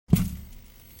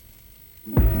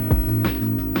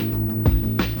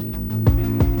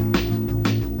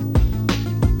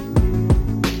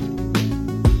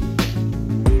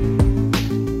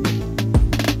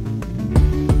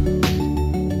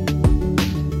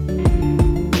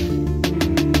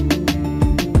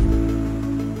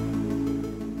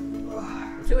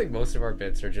most of our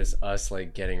bits are just us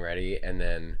like getting ready, and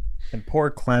then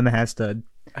poor Clem has to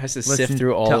sift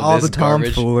through all the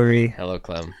garbage. tomfoolery. Hello,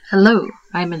 Clem. Hello,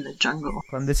 I'm in the jungle.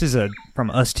 Clem, this is a from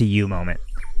us to you moment.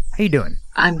 How you doing?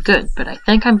 I'm good, but I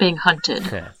think I'm being hunted,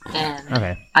 and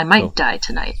Okay. I might die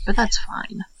tonight, but that's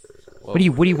fine. What do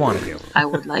you want to do? I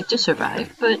would like to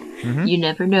survive, but you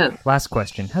never know. Last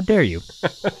question. How dare you?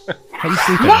 How do you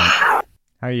sleep at night?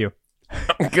 How are you?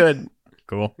 Good.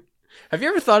 Cool. Have you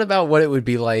ever thought about what it would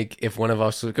be like if one of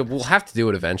us we'll have to do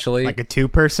it eventually. Like a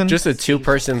 2-person? Just a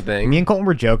 2-person thing. Me and Colton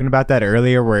were joking about that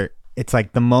earlier, where it's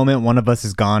like the moment one of us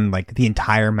is gone, like the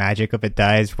entire magic of it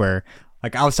dies, where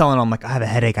like I was telling him, like, I have a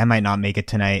headache, I might not make it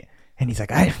tonight. And he's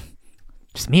like,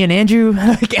 just me and Andrew.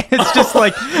 Like, it's just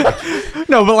like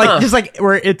no, but like just like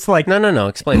where it's like No.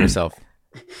 Explain yourself.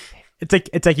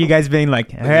 It's like you guys being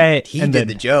like, all right. He and did then,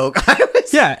 the joke.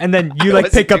 yeah, and then you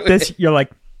like pick up this, you're like,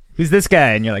 who's this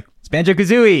guy? And you're like, it's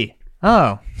Banjo-Kazooie.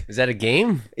 Oh. Is that a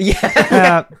game?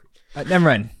 Yeah. Never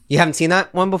mind. You haven't seen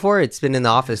that one before? It's been in the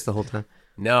office the whole time.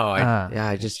 No,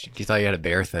 I you thought you had a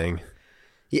bear thing.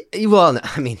 Yeah, well, no,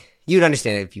 I mean, you'd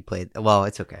understand it if you played. Well,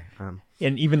 it's okay.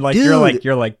 And even like Dude.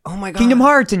 you're like, Oh my God. Kingdom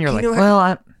Hearts, and you're Kingdom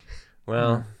like,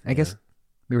 Well, I guess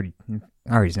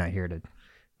Ari's not here to.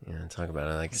 yeah, talk about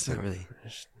it. Like, It's not really.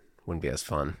 wouldn't be as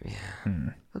fun.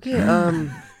 Okay.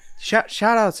 Shout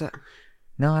outs.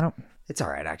 No, I don't. It's all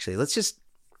right, actually. Let's just.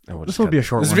 This will be a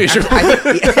short one. I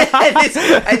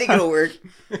think it'll work.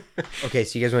 Okay,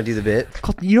 so you guys want to do the bit?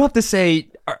 Colton, you don't have to say,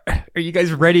 are you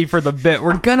guys ready for the bit?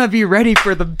 We're gonna be ready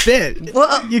for the bit.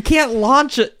 Well, you can't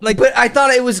launch it like. But I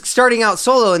thought it was starting out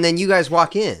solo, and then you guys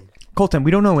walk in. Colton,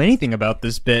 we don't know anything about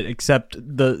this bit except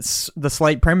the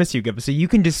slight premise you give us, so you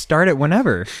can just start it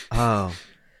whenever. Oh,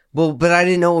 well, but I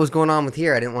didn't know what was going on with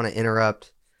here. I didn't want to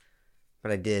interrupt,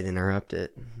 but I did interrupt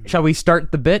it. Shall we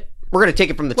start the bit? We're gonna take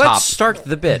it from the Let's top. start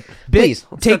the bit. Please,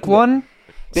 let's Take start the one.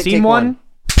 Bit, Scene take one.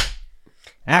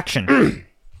 Action.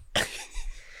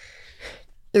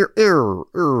 Oh,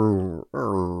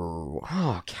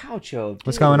 Coucho.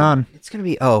 What's going on? It's gonna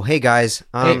be. Oh, hey guys.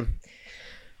 Hey.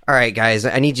 All right, guys.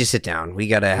 I need you to sit down. We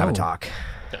gotta have a talk.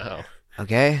 Oh.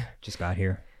 Okay. Just got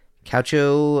here.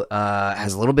 Coucho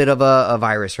has a little bit of a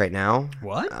virus right now.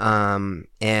 What?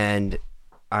 And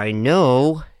I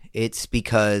know it's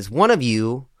because one of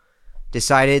you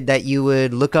decided that you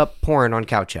would look up porn on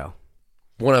Coucho.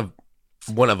 One of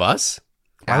us?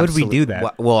 Why would we do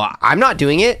that? Well, I'm not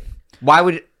doing it. Why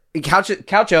would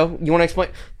Coucho? You want to explain?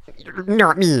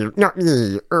 Not me.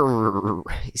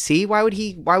 See, why would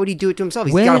he do it to himself?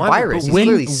 He's got a virus. He's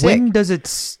clearly sick.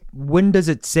 When does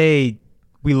it say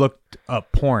we looked up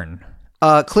porn?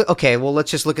 Okay, well,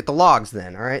 let's just look at the logs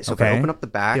then. All right. So if I open up the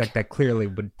I back, feel like that clearly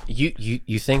would.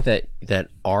 You think that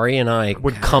Ari and I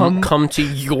would come to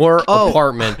your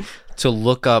apartment to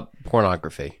look up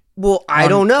pornography? Well, I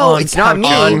don't know. It's not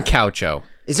me. On Coucho.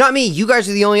 It's not me. You guys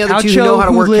are the only other two who know how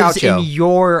to work lives Coucho. in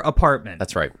your apartment.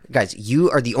 That's right. Guys,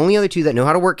 you are the only other two that know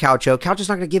how to work Coucho. Coucho's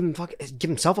not going to give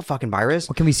himself a fucking virus.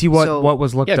 Well, can we see what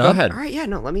was looked up? Yeah, go ahead. All right, yeah,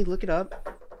 no, let me look it up.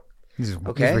 This is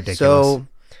Okay, ridiculous. so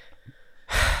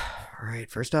all right,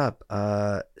 first up,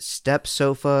 step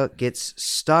sofa gets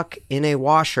stuck in a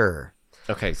washer.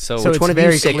 Okay, so So which it's one of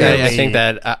very you sick? clearly- I think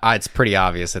that it's pretty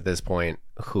obvious at this point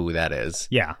who that is.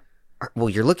 Yeah. Well,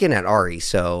 you're looking at Ari,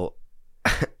 so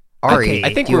Ari, Okay,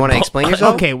 I think do you we're want to bo- explain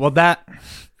yourself? Okay. Well, that.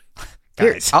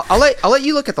 Here, Guys. I'll let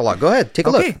you look at the log. Go ahead, take a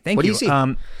look. Okay. Thank what you. do you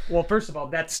see? Well, first of all,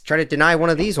 that's Try to deny one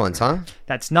of these ones, huh?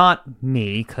 not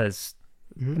me because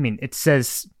I mean it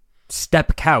says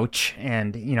step couch,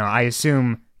 and I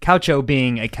assume Coucho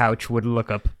being a couch would look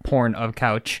up porn of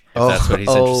couch. If that's what he's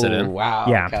interested in. Wow.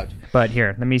 Yeah. Couch. But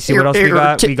here, let me see what else we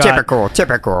got. We got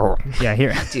Typical. yeah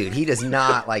here. Dude, he does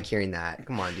not like hearing that.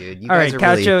 Come on, dude. You All guys right,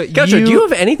 are really... Coucho. Coucho, do you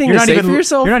have anything you're to not say even, for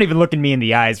yourself? You're not even looking me in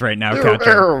the eyes right now,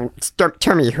 Coucho.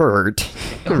 Tummy hurt.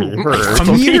 Tummy hurt.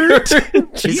 Tummy hurt?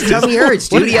 His tummy hurts,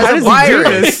 dude. He How has a does he do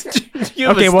virus. this? You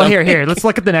have a Okay, well stomach. here. Let's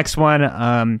look at the next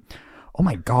one. Oh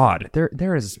my God,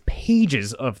 there is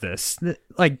pages of this.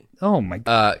 Like, oh my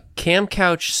God, Cam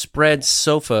Couch spreads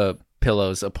sofa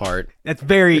pillows apart. that's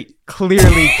very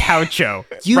clearly Coucho.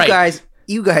 You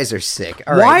guys are sick.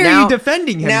 All Why right, are now, you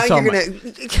defending him now so you're much?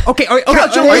 gonna. Okay,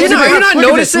 Coucho, Are you not look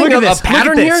at this, noticing look at a this, look at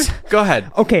pattern here? this. Go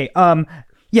ahead. Okay,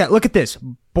 yeah, look at this.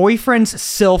 Boyfriend's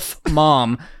sylph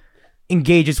mom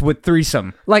engages with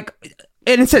threesome. Like,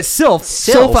 and it says sylph.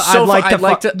 Sofa, Sofa, I'd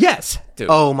like to. Yes. Dude.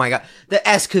 Oh my god, the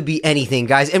S could be anything,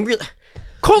 guys. And really,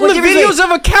 Colton, What the difference videos of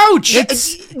a couch.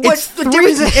 what's the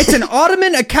difference? It's an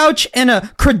ottoman, a couch, and a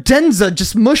credenza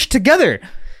just mushed together.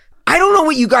 I don't know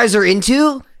what you guys are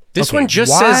into. This Okay, one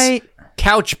just why- says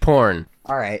couch porn.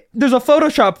 All right. There's a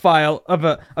Photoshop file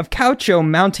of Coucho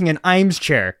mounting an Imes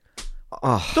chair.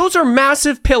 Those are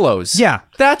massive pillows. Yeah.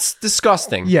 That's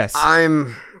disgusting. Yes.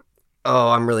 I'm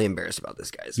really embarrassed about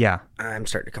this, guys. Yeah. I'm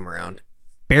starting to come around.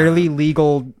 Barely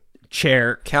legal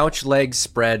chair. Couch legs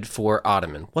spread for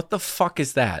ottoman. What the fuck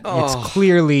is that? It's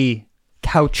clearly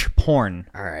couch porn.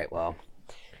 All right, well.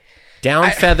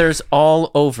 Down feathers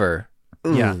all over.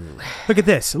 Yeah. Look at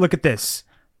this.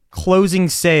 Closing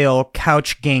sale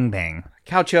couch gangbang.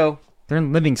 Coucho, They're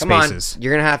in living come spaces. on.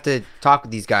 You're going to have to talk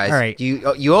with these guys. All right. You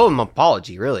owe them an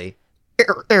apology, really.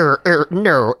 Error.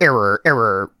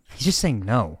 He's just saying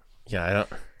no. Yeah, I don't.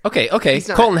 Okay.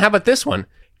 not- Colton, how about this one?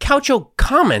 Coucho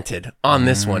commented on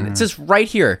this one. It says right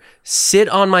here, sit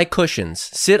on my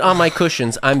cushions.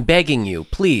 I'm begging you.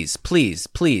 Please. Please.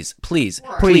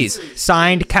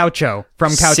 Signed Coucho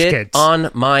from Couch sit Kids. on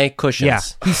my cushions. Yeah.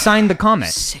 He signed the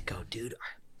comment. Sicko, dude.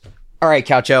 All right,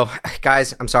 Coucho.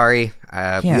 Guys, I'm sorry. We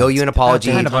owe you an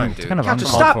apology. It's kind of Coucho, uncalled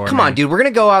stop. for, Come man. on, dude. We're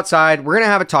going to go outside. We're going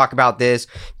to have a talk about this.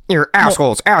 You're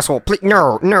assholes. Asshole. Please.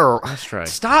 No. Let's try.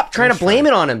 Stop trying to blame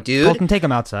it on him, dude. Colton, take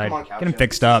him outside. Come on, Get him Coucho.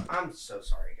 fixed up. I'm so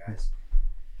sorry, guys.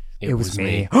 It was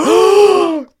me.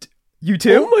 You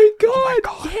too? Oh my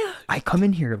god. Yeah. I come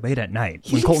in here late at night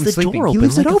He when leaves Colton's the sleeping. door He open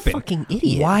leaves like it a open. fucking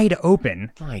idiot. Wide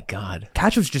open. My god.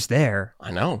 Couch was just there,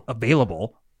 I know.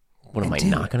 available. What am I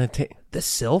dude, not gonna take? The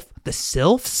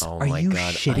sylphs? Oh Are my you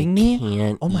God, shitting I me?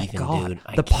 can't Oh my even, god. dude.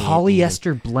 I The can't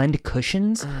polyester blend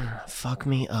cushions? Fuck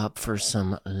me up for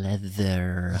some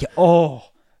leather. Yeah, oh.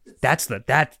 That's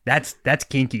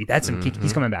kinky. That's some kinky. Mm-hmm.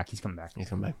 He's coming back. You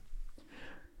come back.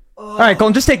 All right,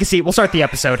 Colton, just take a seat. We'll start the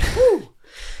episode.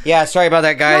 Yeah, sorry about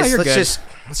that, guys. No, you're let's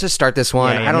good. just start this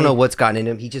one. Yeah, I don't me- know what's gotten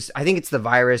into him. I think it's the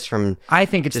virus from. I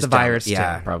think it's just the virus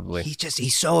yeah, too. Probably.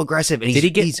 He's so aggressive. And Did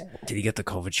he get? he's- Did he get the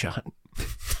COVID shot?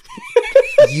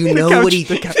 You know what he?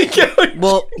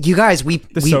 Well, you guys, we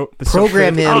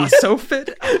program him. so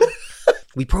fit.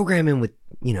 We program him with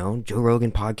Joe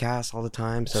Rogan podcasts all the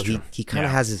time, so he kind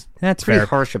of has his That's pretty fair.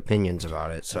 harsh opinions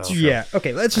about it. So Yeah.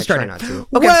 Okay, let's just I start try it. not to.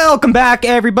 Okay. Welcome back,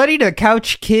 everybody, to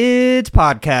Couch Kids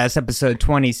Podcast, episode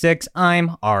 26.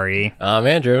 I'm Ari, I'm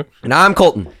Andrew. And I'm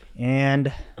Colton.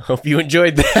 and Hope you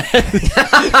enjoyed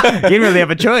that. you didn't really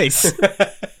have a choice.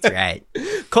 That's right.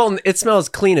 Colton, it smells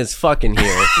clean as fuck in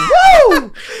here.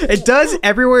 Woo! It does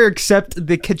everywhere except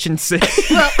the kitchen sink.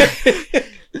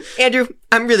 Andrew,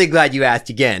 I'm really glad you asked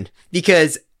again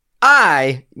because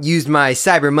I used my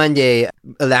Cyber Monday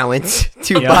allowance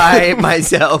to buy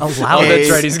myself. Oh,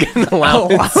 that's right. He's getting an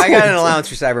allowance. I got an allowance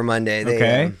for Cyber Monday.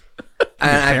 Okay.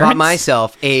 And I bought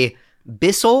myself a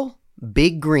Bissell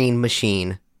Big Green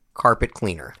Machine carpet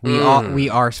cleaner. We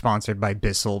are sponsored by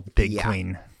Bissell Big Yeah.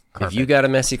 Clean. If you got a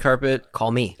messy carpet,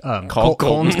 Call me. Call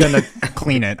Colton's gonna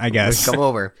clean it, I guess. Come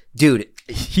over. Dude,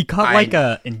 He caught like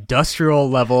a industrial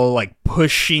level, like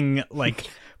pushing, like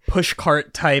push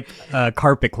cart type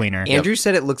carpet cleaner. Andrew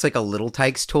said it looks like a Little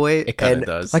Tykes toy. it kind of and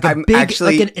does. Like a I'm big,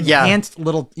 actually- like an yeah. enhanced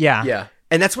little, yeah.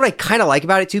 And that's what I kind of like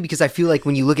about it too, because I feel like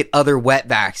when you look at other wet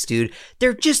vacs, dude,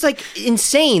 they're just like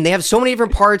insane. They have so many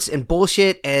different parts and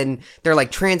bullshit, and they're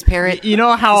like transparent. You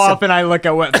know how often I look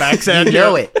at wet vacs, You Andrew?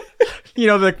 know it. You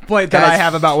know the point that Guys- I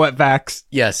have about wet vacs.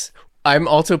 Yes. I'm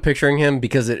also picturing him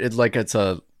because it's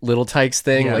a Little Tykes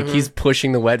thing. Yeah. Like he's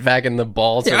pushing the wet vac and the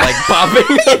balls are like popping.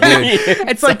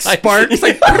 It's like sparks.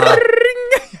 Like,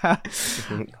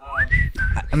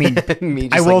 I mean, Me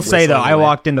just, I will like, say though, whistling I away.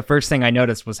 walked in. The first thing I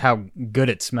noticed was how good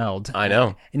it smelled. I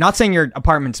know. Not saying your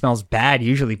apartment smells bad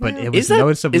usually, but it was Is that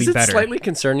noticeably is it better. slightly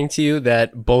concerning to you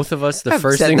that both of us, the I've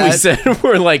first said thing we that. said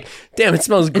were like, damn, it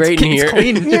smells great in here. It's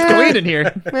clean. It's clean in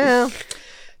here. Well,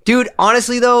 dude,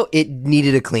 honestly though, it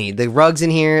needed a clean. The rugs in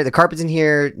here, the carpets in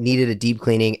here needed a deep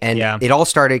cleaning, and Yeah. it all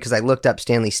started because I looked up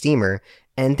Stanley Steamer,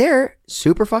 and they're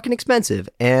super fucking expensive,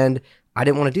 and I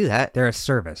didn't want to do that. They're a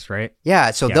service, right?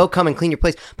 Yeah, so they'll come and clean your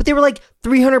place, but they were like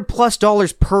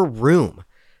 $300+ per room,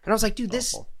 and I was like, dude,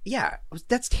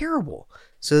 that's terrible.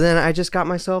 So then I just got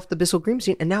myself the Bissell Green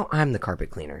Machine, and now I'm the carpet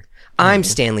cleaner. I'm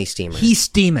Stanley Steamer. He's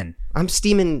steaming. I'm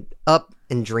steaming up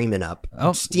and dreaming up.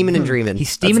 Oh. Steaming and dreaming. He's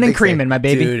That's steaming a and big creaming, thing. my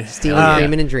baby. Dude. Steaming,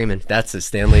 creaming, and dreaming. That's a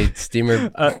Stanley steamer.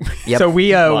 Yep. So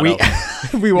we Motto.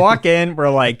 we walk in, we're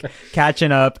like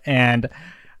catching up, and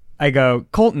I go,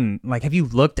 Colton, like, have you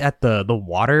looked at the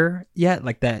water yet?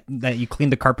 Like that you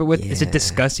cleaned the carpet with? Is it Yeah.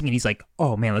 disgusting? And he's like,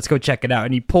 oh man, let's go check it out.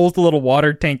 And he pulls the little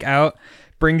water tank out,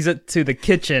 brings it to the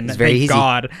kitchen. very Thank easy.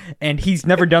 God. And he's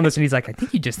never done this. And he's like, I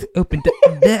think you just opened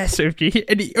this. And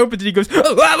he opens it. He goes,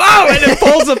 oh, wow, and it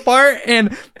pulls apart.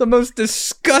 And the most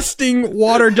disgusting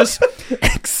water just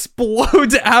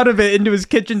explodes out of it into his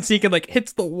kitchen sink and like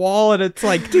hits the wall. And it's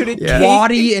like, dude, it's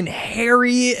waddy and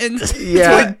hairy and it's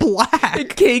Yeah. like black. back.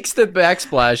 It cakes the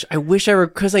backsplash. I wish I were,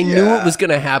 because I knew it was going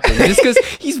to happen. Just because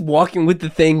he's walking with the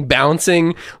thing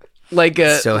bouncing like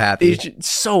So happy. he's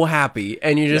so happy.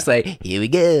 And you're just like, here we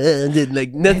go.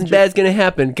 Like nothing bad's going to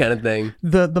happen kind of thing.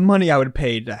 The money I would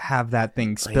pay to have that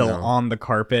thing spill know. on the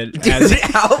carpet. Dude,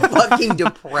 how fucking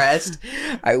depressed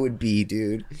I would be,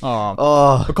 dude.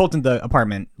 Oh. But Colton, the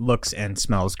apartment looks and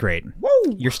smells great. Woo!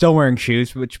 You're still wearing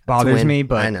shoes, which bothers Win. me,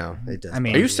 but I know it does. I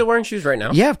mean, Are you still wearing shoes right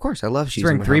now? Yeah, of course. I love shoes. he's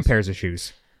wearing in my 3 house. pairs of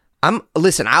shoes.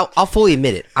 Listen. I'll fully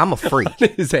admit it. I'm a freak.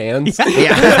 His hands.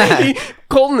 Yeah.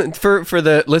 Colton, for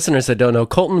the listeners that don't know,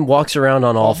 Colton walks around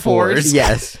on all fours.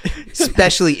 Yes.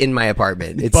 Especially in my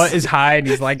apartment. It's Butt is high, and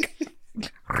he's like.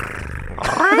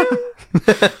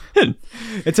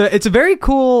 It's a very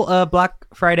cool Black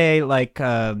Friday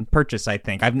purchase. I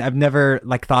think I've never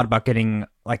thought about getting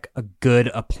a good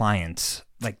appliance.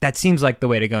 That seems like the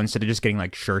way to go instead of just getting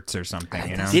shirts or something.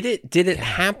 You know? Did it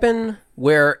happen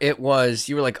where it was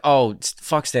you were like, oh,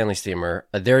 fuck Stanley Steamer,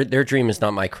 their dream is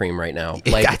not my cream right now.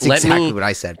 that's exactly what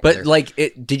I said. But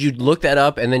did you look that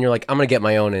up and then you're like, I'm gonna get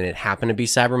my own, and it happened to be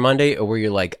Cyber Monday, or were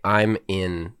you like, I'm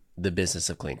in the business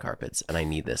of clean carpets and I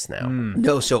need this now?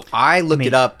 No, so I looked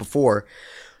it up before.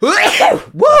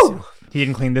 Woo! He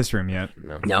didn't clean this room yet.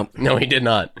 No, he did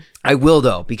not. I will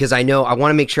though, because I know I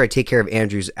want to make sure I take care of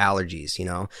Andrew's allergies. You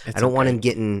know, I don't want him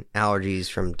getting allergies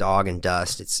from dog and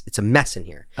dust. It's a mess in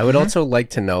here. I would also like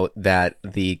to note that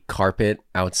the carpet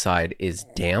outside is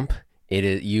damp. It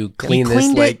is. You clean He this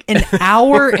cleaned it an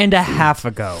hour and a half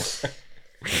ago.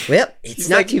 Well, it's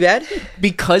not too bad.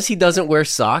 because he doesn't wear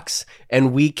socks,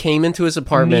 and we came into his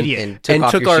apartment Immediate. and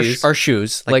off took your our shoes. our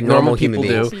shoes like normal normal human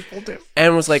people beings. do,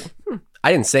 and was like,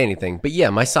 I didn't say anything, but yeah,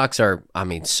 my socks are,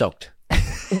 soaked.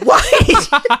 What?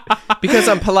 Because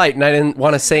I'm polite and I didn't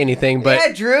want to say anything, but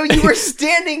Yeah, Drew, you were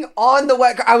standing on the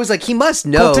wet. I was like, he must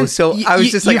know. Colton, So I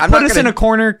was just like, you I'm put not us in gonna. a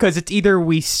corner because it's either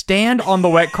we stand on the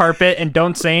wet carpet and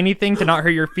don't say anything to not hurt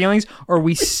your feelings, or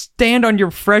we stand on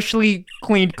your freshly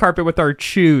cleaned carpet with our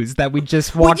shoes that we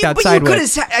just walked outside But you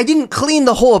with. could have. I didn't clean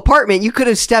the whole apartment. You could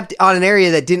have stepped on an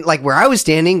area that didn't where I was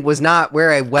standing was not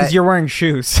where I wet. Because you're wearing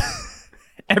shoes.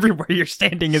 Everywhere you're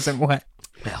standing isn't wet.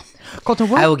 Well,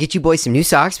 Colton, I will get you boys some new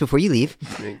socks before you leave.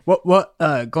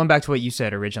 going back to what you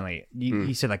said originally,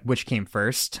 you said which came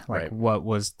first? Right. What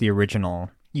was the original?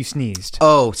 You sneezed.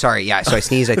 Oh, sorry. Yeah. So I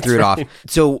sneezed. I threw it off.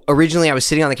 So originally I was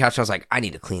sitting on the couch and I was like, I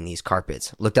need to clean these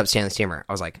carpets. Looked up Stanley Steamer.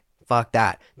 I was like, fuck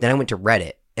that. Then I went to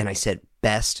Reddit and I said,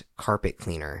 best carpet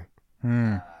cleaner.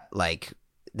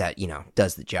 That,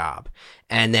 does the job.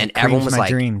 And then everyone was my like,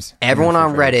 dreams. everyone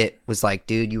on Reddit was like,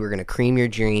 dude, you were going to cream your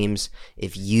dreams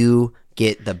if you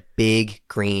get the big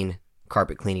green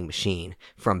carpet cleaning machine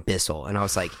from Bissell. And I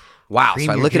was like, wow. Cream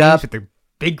So I your look it dreams up. with their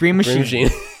big green machine.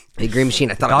 Big green machine.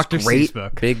 I thought Dr. it was great. Seuss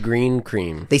book. big green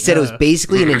cream. They said it was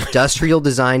basically an industrial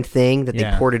design thing that they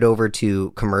Yeah. ported over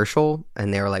to commercial,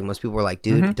 and they were like, most people were like,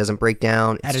 dude, it doesn't break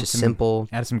down. It's just simple.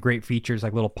 Added some great features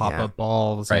like little pop-up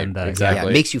balls Right, and exactly. Yeah,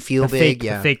 it makes you feel the big. fake,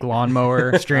 the fake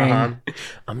lawnmower string.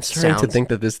 I'm starting to Sounds- think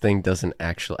that this thing doesn't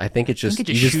actually. I think it's just it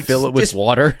you just just shoots- fill it with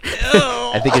water.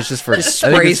 I think it's just for Just I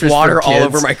think sprays it's just for water all kids.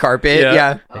 over my carpet.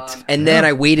 Yeah. And then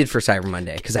I waited for Cyber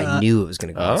Monday because I knew it was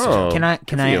going to go. on sale. Oh, Can I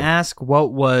good for I you. ask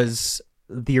what was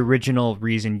the original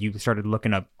reason you started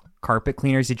looking up carpet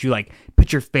cleaners? Did you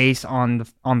put your face on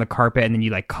the carpet and then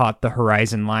you caught the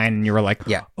horizon line and you were like,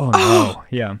 Yeah. oh no,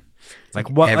 yeah.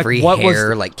 What Every what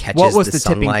hair was catches what was the the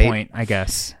sunlight. tipping point? I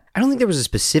guess. I don't think there was a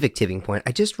specific tipping point.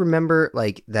 I just remember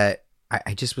that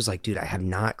I just was like, dude, I have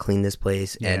not cleaned this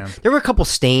place. Yeah. And there were a couple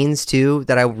stains too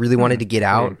that I really wanted to get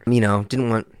out. Didn't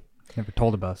want Never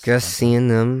told of us. just seeing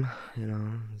them,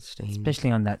 stains. Especially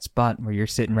on that spot where you're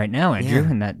sitting right now, Andrew,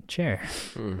 in that chair.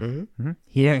 Mm-hmm.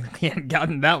 He hadn't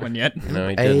gotten that one yet. No,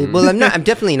 he didn't. Well, I'm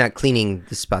definitely not cleaning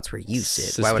the spots where you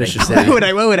sit. Why would I do Suspiciously. that?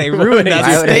 Why would I ruin that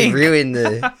Why would I stink? ruin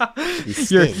the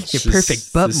Your stink?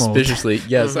 perfect butt mold. Suspiciously,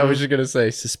 yes. I was just gonna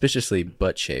say suspiciously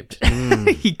butt shaped.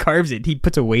 He carves it. He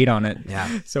puts a weight on it.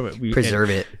 Yeah. So Preserve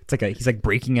it. It's he's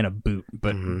breaking in a boot,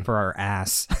 but for our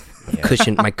ass.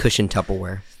 My cushion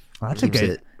Tupperware. Well, that's a Keeps good.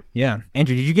 it. Yeah,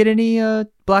 Andrew, did you get any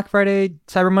Black Friday,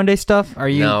 Cyber Monday stuff? Are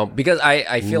you? No, because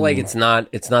I feel like it's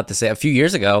not to say. A few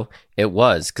years ago, it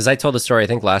was, because I told the story I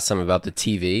think last time about the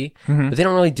TV, but they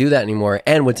don't really do that anymore.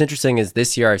 And what's interesting is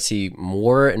this year I see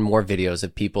more and more videos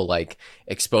of people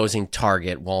exposing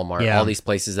Target, Walmart, all these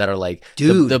places that are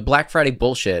Dude, the Black Friday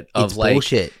bullshit of it's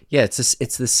bullshit. Yeah,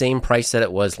 it's the same price that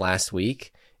it was last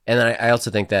week. And then I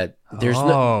also think that there's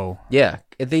no,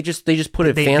 They just put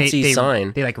a fancy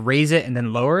sign. They like raise it and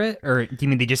then lower it, or do you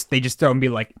mean they just throw and be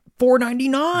like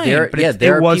 $4.99? But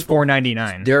it was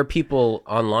 $4.99. There are people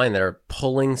online that are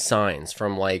pulling signs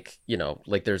from like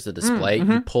there's the display.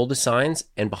 You pull the signs,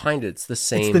 and behind it, it's the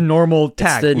same. It's the normal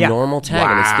tag. It's the normal tag,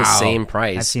 and it's the same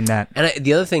price. I've seen that. And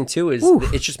the other thing too is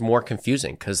it's just more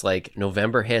confusing because like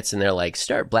November hits and they're like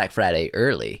start Black Friday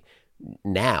early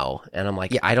now, and I'm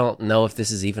like, I don't know if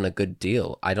this is even a good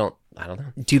deal. I don't know.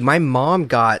 Dude, my mom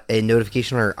got a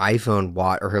notification on her iPhone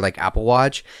watch or her like Apple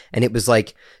Watch, and it was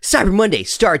like Cyber Monday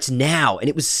starts now, and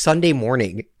it was Sunday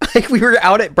morning. Like we were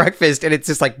out at breakfast, and it's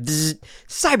just like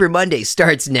Cyber Monday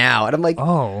starts now, and I'm like,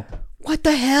 oh, what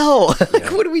the hell? Like,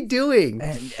 what are we doing?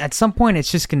 And at some point, it's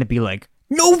just going to be like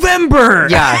November.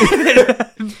 Yeah,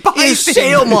 it's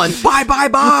sale month.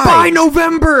 Buy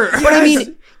November. But I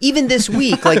mean, even this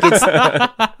week, like it's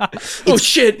oh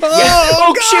shit!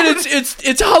 Oh shit!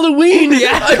 It's Halloween!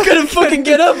 Yeah, I couldn't fucking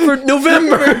get up for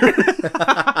November.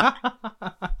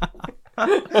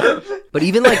 But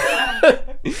even like,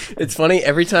 it's funny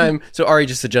every time. So Ari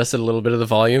just adjusted a little bit of the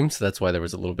volume, so that's why there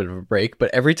was a little bit of a break.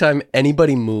 But every time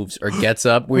anybody moves or gets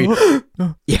up, we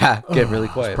get really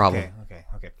quiet. Problem. Okay.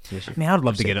 I mean, I'd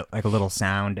love to get a little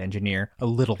sound engineer, a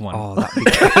little one. Oh, that'd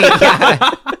be great.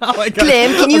 Yeah. Like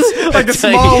Clem, can you like a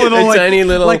small little, like, tiny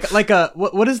little, like a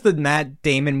what is the Matt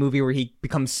Damon movie where he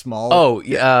becomes small? Oh,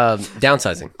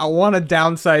 downsizing. I want a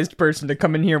downsized person to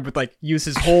come in here with like use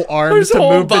his whole arms His to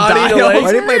whole move the body to, dial. like-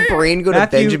 Why did my brain go to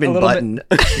Matthew, Benjamin a little Button?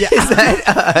 Yeah, Is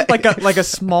that like a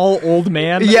small old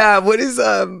man. yeah? What is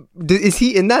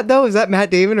he in that though? Is that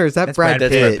Matt Damon or is that That's Brad Brad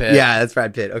Pitt? Pitt. Yeah, that's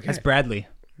Brad Pitt. Okay, That's Bradley.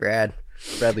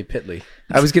 Bradley Pitley.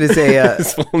 I was gonna say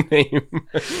His full name.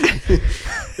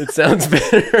 It sounds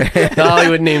better. The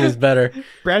Hollywood name is better.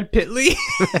 Brad Pitley.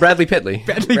 Bradley Pitley.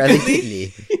 Bradley Bradley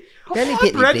Pitley. Pitley. Bradley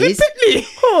Pitley, Bradley please. Pitley.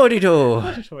 Howdy do.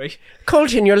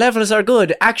 Colton, your levels are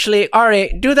good. Actually,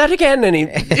 Ari, do that again. And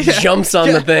he jumps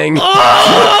on the thing.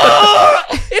 Oh!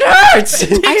 It hurts!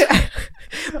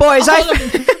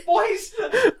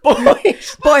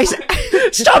 Boys,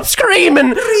 stop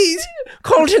screaming! Please!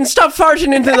 Colton, stop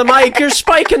farting into the mic. You're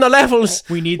spiking the levels.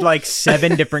 We need like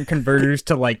 7 different converters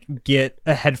to like get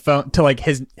a headphone to like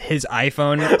his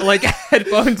iPhone like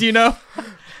headphones, you know?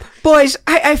 Boys,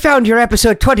 I found your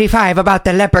episode 25 about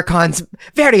the leprechauns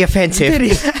very offensive.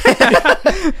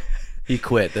 He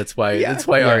quit. That's why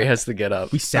Ari has to get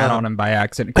up. We sat on him by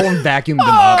accident. Colin vacuumed him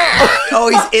up. Oh,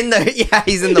 he's in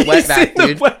the wet vac,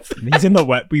 dude. He's in the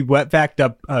wet. We wet vacked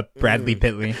up Bradley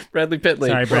Pitley. Bradley Pitley.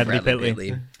 Sorry, Bradley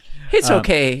Pitley. It's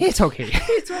okay. It's okay.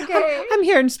 It's okay. I'm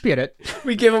here in spirit.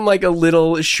 We give him like a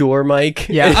little Shure mic.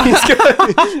 Yeah.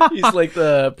 He's like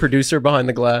the producer behind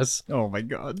the glass. Oh my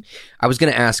god. I was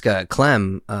gonna ask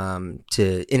Clem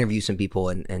to interview some people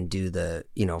and do the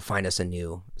find us a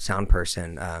new sound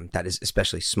person that is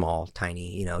especially small,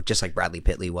 tiny, just like Bradley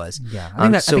Pitley was. Yeah,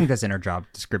 I think that's in her job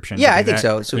description. Yeah, to I do think that.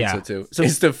 so. So yeah. So too. So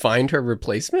it's to find her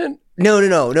replacement. No.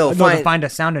 To find a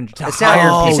sound engineer. A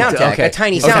sound tech, okay. a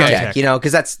tiny sound Okay. tech,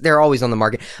 because they're always on the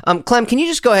market. Clem, can you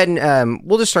just go ahead and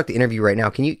we'll just start the interview right now.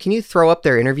 Can you throw up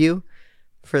their interview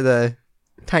for the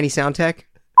tiny sound tech?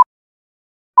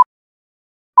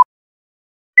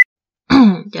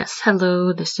 Yes,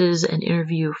 hello. This is an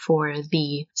interview for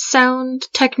the sound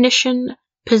technician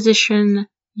position.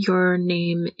 Your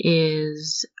name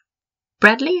is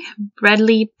Bradley?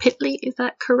 Bradley Pitley, is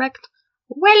that correct?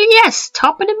 Well, yes,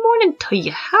 top of the morning to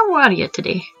you. How are you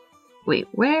today? Wait,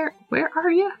 where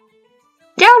are you?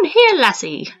 Down here,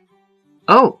 lassie.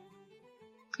 Oh,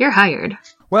 you're hired.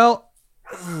 Well,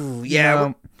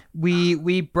 Yeah.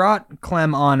 we brought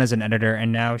Clem on as an editor,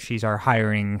 and now she's our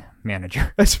hiring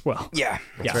manager as well. Yeah.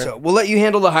 Yeah. So we'll let you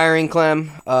handle the hiring,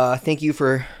 Clem. Thank you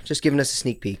for just giving us a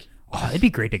sneak peek. Oh, it'd be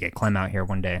great to get Clem out here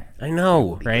one day, I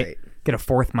know. right? great. Get a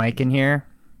 4th mic in here.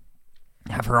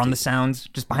 Have her on the sounds,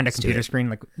 just behind a computer screen.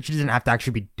 Like, she doesn't have to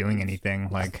actually be doing anything.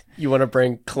 Like, You want to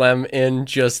bring Clem in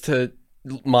just to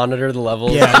monitor the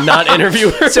levels, Yeah. and not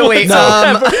interview her? So wait,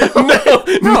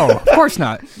 no, of course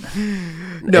not.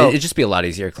 No, it'd just be a lot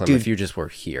easier, Clem, if you just were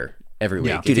here every week.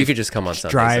 Yeah. If you could just come on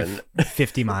Sundays. Drive And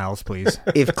 50 miles, please.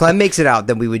 if Clem makes it out,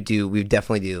 then we would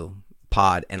definitely do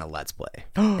pod and a let's play,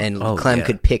 and Oh, Clem yeah.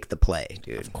 could pick the play,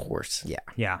 dude. of course. Yeah,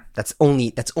 Yeah. that's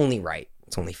only right.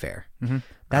 It's only fair.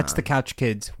 That's the Couch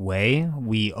Kids way.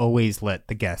 We always let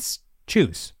the guests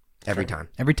choose Every time.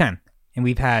 every time. And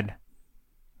we've had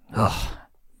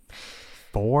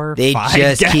 4, They 5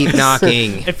 just guests. keep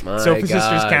knocking. If My Sofa Sisters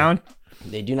God. count,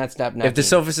 They do not stop knocking. If the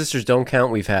Sofa Sisters don't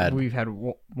count, we've had we've had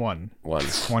one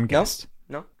one. guest.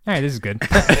 No? All right, this is good. Wait,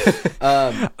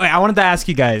 I wanted to ask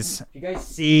you guys. You guys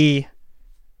see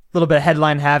little bit of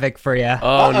headline havoc for you.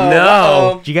 Oh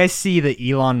no! Did you guys see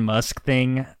the Elon Musk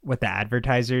thing with the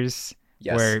advertisers?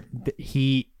 Yes. Where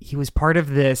he was part of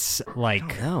this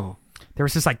like No. there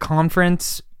was this like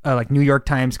conference, like New York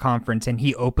Times conference, and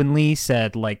he openly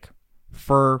said like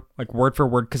for like word for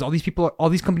word, because all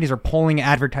these companies are pulling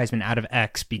advertisement out of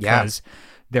X because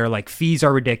their like fees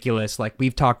are ridiculous. Like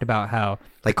we've talked about how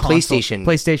Like the console-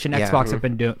 PlayStation. Xbox have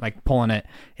been doing like pulling it.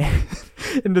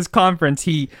 In this conference,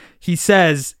 he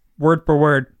says word for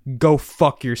word, "Go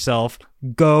fuck yourself.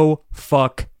 Go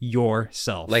fuck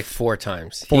yourself." Like 4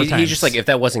 times. Four He's times. just like, if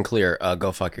that wasn't clear,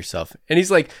 go fuck yourself. And he's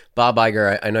like, Bob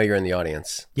Iger, I know you're in the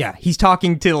audience. Yeah, he's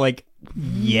talking to like,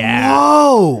 yeah,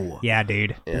 Whoa. yeah,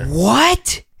 dude. Yeah.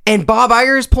 What? And Bob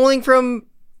Iger is pulling from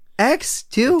X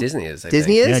too? Disney is. I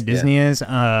Disney think. is? Yeah, Disney is.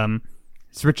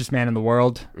 He's the richest man in the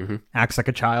world. Acts like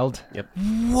a child. Yep.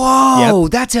 Whoa,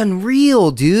 that's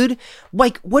unreal, dude.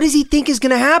 Like, what does he think is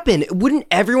going to happen? Wouldn't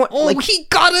everyone... like, he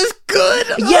got us good.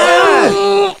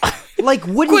 yeah! Like,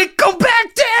 wouldn't... Quick, go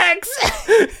back to X.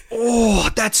 Oh,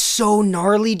 that's so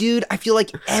gnarly, dude. I feel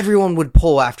like everyone would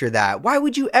pull after that. Why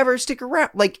would you ever stick around?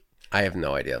 Like, I have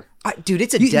no idea. dude,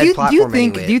 it's a dead platform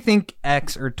anyway. Do you think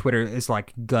X or Twitter is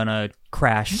like gonna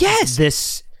crash? Yes.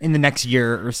 This in the next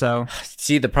year or so.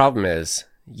 See, the problem is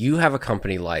you have a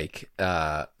company like,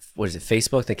 what is it,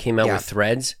 Facebook that came out Yeah. with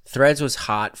Threads. Threads was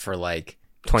hot for like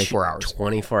 24 hours.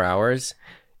 24 hours.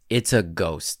 It's a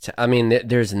ghost. I mean,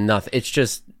 there's nothing. It's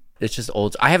just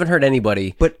old. I haven't heard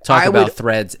anybody But talk I about would-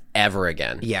 Threads ever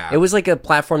again. Yeah. It was like a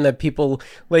platform that people,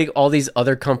 like all these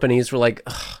other companies were like,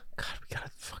 oh, God,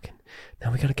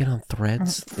 now we gotta get on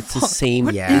Threads. It's the same,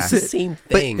 Yeah. it's the same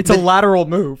thing. It's a lateral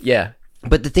move. yeah.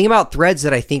 But the thing about Threads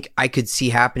that I think I could see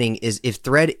happening is if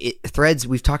Threads,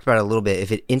 we've talked about it a little bit,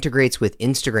 if it integrates with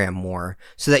Instagram more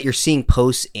so that you're seeing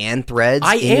posts and threads.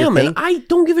 I in your am, thing. and I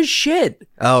don't give a shit.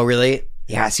 Oh, really?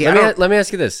 Yeah, see, I don't... Let me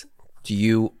ask you this. Do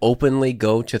you openly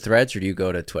go to Threads or do you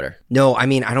go to Twitter? No, I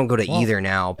mean, I don't go to either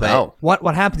now, but... Oh.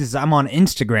 What happens is I'm on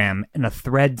Instagram and a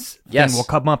Threads Yes. thing will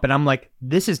come up and I'm like,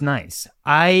 this is nice.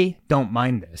 I don't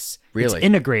mind this. Really? It's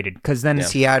integrated because then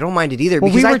See, I don't mind it either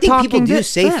Well, because we I were think people talking do this-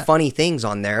 say yeah. funny things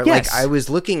on there. Yes. Like, I was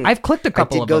looking... I've clicked a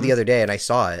couple I did of go them. the other day and I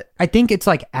saw it. I think it's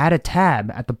like add a tab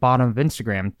at the bottom of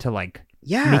Instagram to like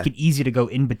Yeah. make it easy to go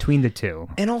in between the two.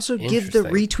 And also give the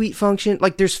Interesting. retweet function.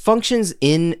 Like, there's functions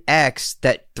in X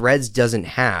that Threads doesn't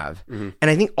have. And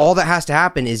I think all that has to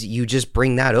happen is you just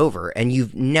bring that over, and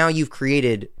you've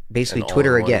created basically An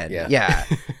Twitter all-in-one, again. yeah.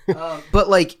 But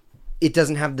like, it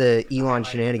doesn't have the Elon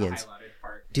shenanigans.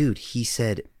 Dude, he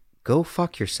said, "Go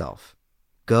fuck yourself.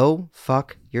 Go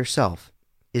fuck yourself."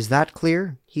 Is that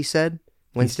clear? He said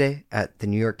Wednesday at the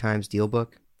New York Times Deal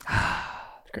Book.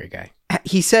 Great guy.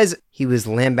 He says he was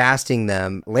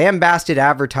lambasted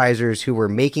advertisers who were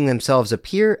making themselves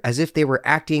appear as if they were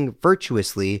acting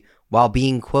virtuously while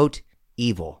being, quote,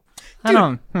 evil. I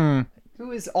don't.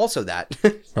 Who is also that?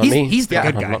 Not me. He's the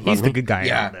Yeah. good guy. Not He's the me. good guy.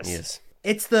 Yeah. on this. Yes.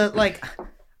 It's the like.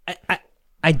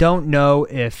 I don't know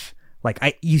if like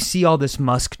you see all this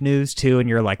Musk news too, and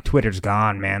you're like, Twitter's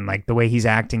gone, man. Like the way he's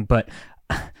acting, but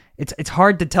it's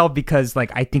hard to tell because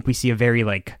like I think we see a very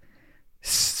like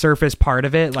surface part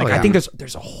of it. Like yeah. I think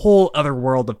there's a whole other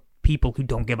world of people who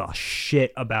don't give a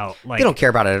shit about like They don't care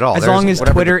about it at all. as There's long as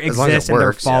whatever- Twitter as long as it exists and their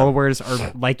works, yeah. followers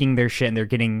are liking their shit and they're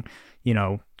getting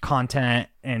content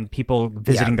and people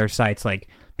visiting Yeah. their sites, like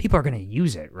people are gonna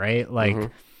use it, right? Like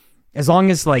as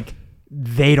long as like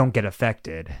they don't get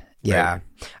affected. Yeah.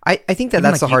 I think Even,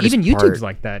 that's the like, hardest even YouTube's part.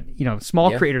 like that.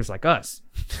 Small Yeah. creators like us.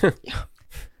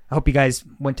 I hope you guys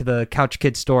went to the Couch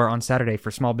Kids store on Saturday for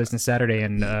Small Business Saturday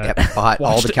and Bought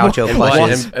all the Couch O And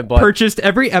plushes. bought- purchased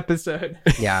every episode.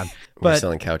 Yeah. We're But-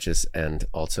 selling couches and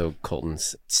also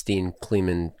Colton's Steen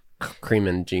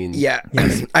Creamin jeans. Yeah.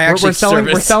 I actually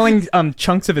we're selling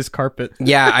chunks of his carpet.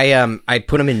 Yeah, I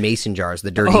put them in mason jars, the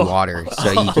dirty water,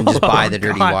 so you can just buy the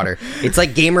dirty God. water. It's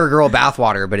like gamer girl bath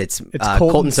water, but it's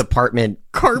Colton's apartment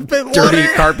Carpet dirty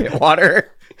carpet water.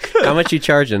 How much you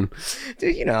charging?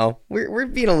 Dude, we're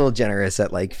being a little generous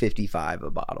at like $55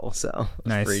 a bottle, so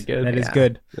Nice. pretty good. That is Yeah.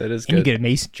 good. That is And you good. get a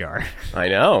mason jar, I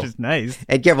know. which is nice.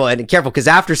 and careful because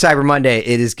after Cyber Monday,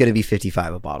 it is going to be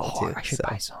 $55 a bottle too. I should so.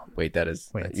 buy some. Wait, that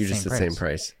is Wait, it's you're the just same the same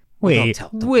price. price. Wait,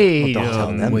 don't wait, tell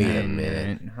them wait that. a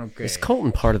minute. Okay. Is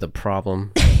Colton part of the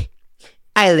problem?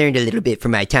 I learned a little bit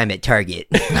from my time at Target.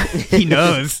 He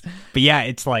knows. But yeah,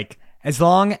 it's like as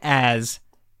long as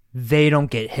they don't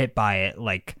get hit by it,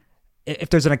 like if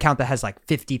there's an account that has like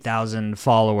 50,000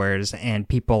 followers and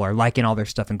people are liking all their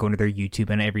stuff and going to their YouTube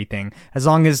and everything, as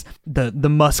long as the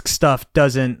Musk stuff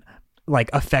doesn't like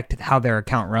affect how their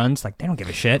account runs, like they don't give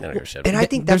a shit. I don't give a shit. And I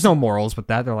think There's no morals with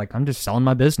that. They're like, I'm just selling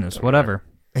my business, whatever.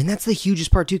 And that's the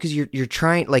hugest part too, because you're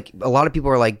trying, like, a lot of people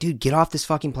are like, dude, get off this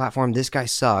fucking platform. This guy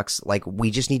sucks. Like, we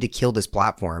just need to kill this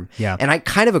platform. Yeah. And I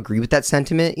kind of agree with that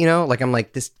sentiment, you know? Like, I'm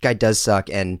like, this guy does suck,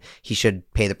 and he should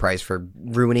pay the price for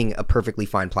ruining a perfectly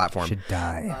fine platform. Should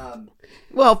die.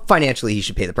 Well, financially, he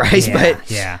should pay the price, but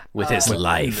with his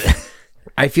life.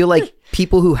 I feel like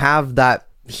people who have that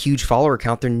huge follower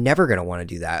count, they're never going to want to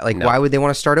do that. Like, why would they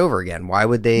want to start over again? Why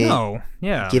would they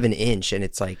give an inch? And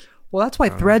it's like, well, that's why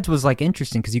Threads was like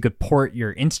interesting, because you could port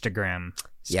your Instagram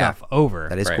stuff over.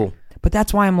 that is cool. But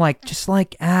that's why I'm like, just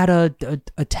like add a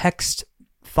text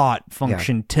thought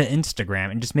function to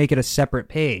Instagram and just make it a separate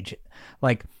page.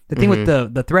 Like the thing with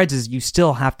the Threads is you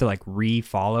still have to like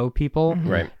re-follow people.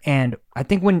 Right. And I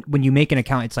think when you make an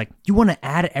account, it's like you want to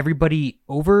add everybody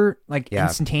over like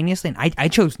instantaneously. And I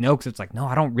chose no, because it's like, no,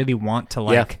 I don't really want to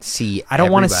like see. I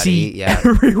don't want to see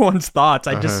everyone's thoughts.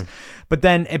 I just, but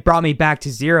then it brought me back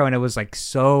to zero, and it was like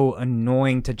so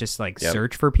annoying to just like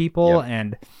search for people.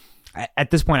 And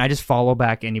at this point, I just follow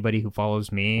back anybody who follows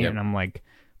me, and I'm like,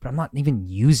 but I'm not even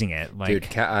using it. Like, dude,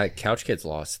 Couch Kids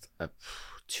lost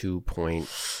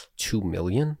 2.2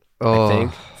 million, I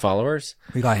think, followers.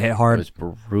 we got hit hard. It was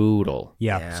brutal.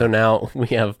 Yeah. So now we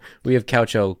have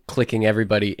Coucho clicking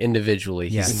everybody individually.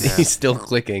 He's still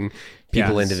clicking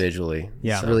people individually.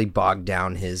 Yeah. It's really bogged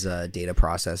down his data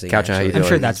processing. Coucho, how you I'm doing?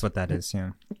 sure that's what that is.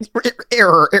 Yeah.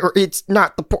 Error. It's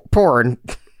not the porn.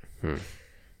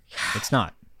 It's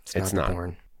not. It's the not.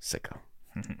 porn. Sicko.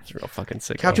 It's real fucking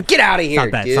sicko. Couch, get out of here,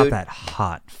 Stop that. dude. Stop that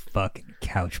hot fucking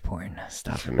couch porn.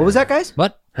 Stop it, man. What was that, guys?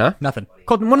 What? Huh? Nothing.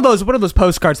 Colton, one of those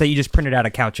postcards that you just printed out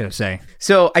of Coucho, say.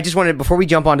 So I just wanted, before we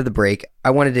jump onto the break, I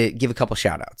wanted to give a couple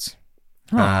shout outs.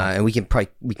 And we can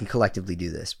collectively do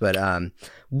this. But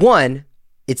one,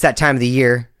 it's that time of the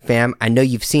year, fam. I know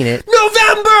you've seen it.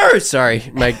 November!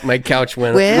 Sorry, my couch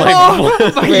went.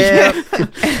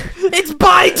 It's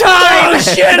buy time! Oh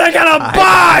shit! I gotta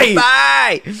buy.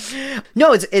 Bye.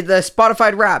 No, it's the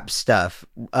Spotify rap stuff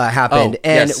happened,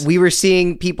 and we were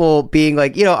seeing people being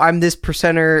like, you know, I'm this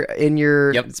percenter in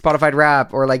your Spotify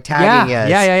rap, or like tagging us.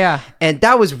 Yeah. And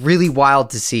that was really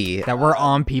wild to see. That we're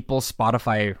on people's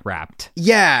Spotify Wrapped.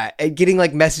 Yeah, and getting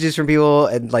like messages from people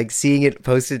and like seeing it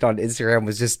posted on Instagram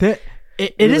was just.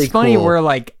 It really is funny cool. where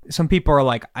like some people are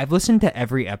like, I've listened to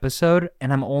every episode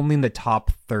and I'm only in the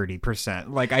top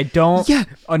 30%. Like I don't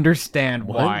understand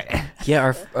why.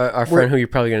 Yeah, our friend who you're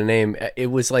probably gonna name, it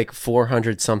was like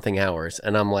 400 something hours,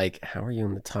 and I'm like, how are you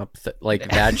in the top? Like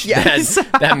that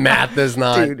that math does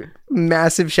not. Dude,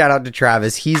 massive shout out to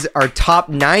Travis. He's our top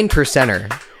 9%er.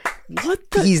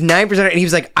 What the? He's 9%, and he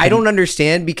was like, I don't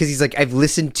understand, because he's like, I've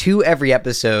listened to every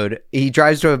episode. He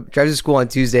drives to school on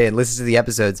Tuesday and listens to the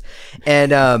episodes,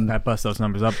 and That bust those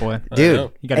numbers up, boy.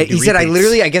 dude, You gotta do he said,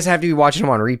 repeats. I guess I have to be watching him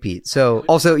on repeat. So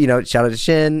also, you know, shout out to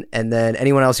Shin, and then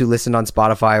anyone else who listened on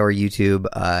Spotify or YouTube.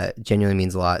 Genuinely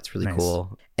means a lot. It's really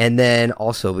cool. And then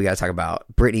also we got to talk about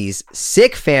Brittany's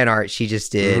sick fan art she just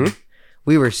did.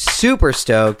 We were super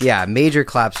stoked. Yeah, major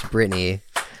claps to Brittany.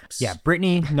 Yeah,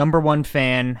 Brittany, #1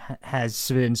 fan, has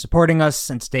been supporting us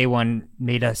since day one,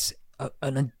 made us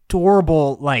an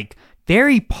adorable, like,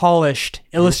 very polished,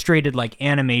 illustrated, like,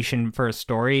 animation for a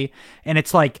story. And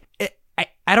it's like,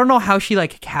 I don't know how she,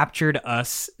 like, captured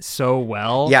us so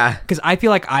well. Yeah. Because I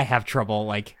feel like I have trouble,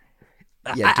 like,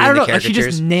 Yeah, I don't know, the like, she just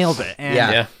caricatures. nailed it. And,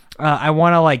 Yeah. I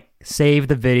want to, like, save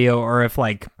the video, or if,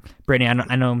 like, Brittany,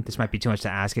 I know this might be too much to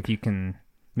ask, if you can,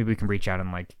 maybe we can reach out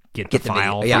and, like, get the the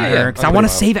file video. from Yeah, her, because I want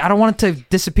to save it. I don't want it to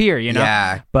disappear, you know?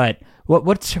 Yeah. But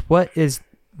what's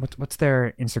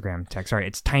their Instagram tag? Sorry,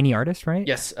 it's Tiny Artist, right?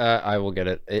 Yes, I will get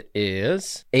it. It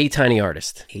is a tiny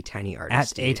artist. A tiny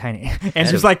artist. At a tiny, and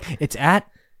it's like it's at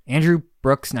Andrew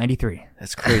Brooks 93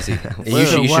 That's crazy.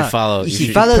 you should follow. You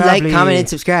should follow, like, probably- comment, and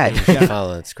subscribe. You should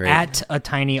follow. It's great. at a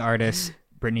tiny artist.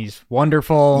 Brittany's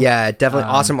wonderful. Yeah, definitely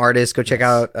awesome artist. Go check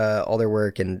out all their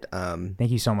work, and Thank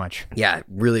you so much. yeah,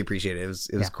 really appreciate it.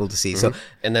 It was cool to see. So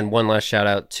And then one last shout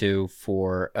out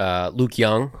for Luke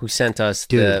Young, who sent us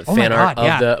Dude. the Oh my fan art God,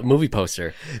 yeah. of the movie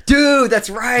poster. dude, that's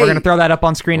right. We're gonna throw that up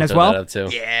on screen as Throw well. that up too.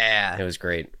 Yeah. It was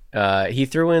great. He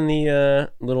threw in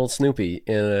the little Snoopy.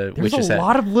 There's Which a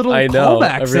lot of little I know,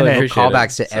 callbacks I really in it. appreciate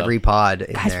Callbacks to So, every pod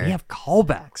in Guys, there. we have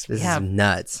callbacks. This is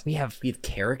nuts. We have we have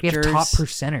characters. top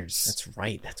percenters. That's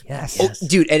right. That's Yes. Oh,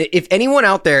 dude, and if anyone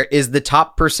out there is the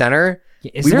top percenter,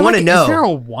 Is we there, want to like, know. Is there a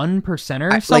 1%er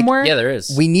like, somewhere? Yeah, there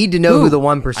is. We need to know who the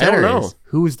 1%er I don't know. is.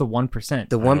 Who is the 1%?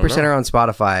 The 1%er on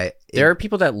Spotify. There are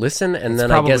people that listen and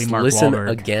then I probably guess Mark listen Wahlberg.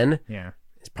 again. Yeah.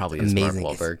 It probably is Amazing.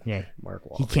 Mark Wahlberg. Yeah. Mark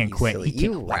Wahlberg. He can't you quit. silly- He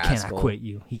can't. you Why can't I rascal. quit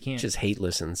you? He can't. Just hate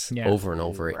listens Yeah. over and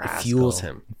over. It rascal. fuels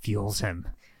him. fuels him.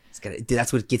 Dude,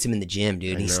 that's what gets him in the gym,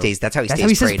 dude. I know. That's how he That's stays how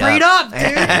he stays prayed up, dude.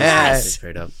 Yes.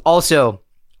 Straight up. Also,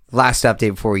 last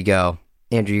update before we go.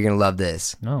 Andrew, you're going to love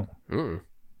this. No.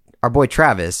 Our boy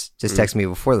Travis just texted me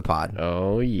before the pod.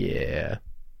 Oh, yeah.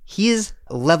 He is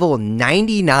level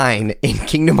 99 in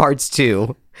Kingdom Hearts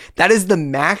 2. That is the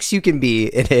max you can be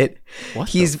in it. What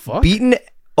He's the fuck? beaten...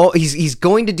 Oh, he's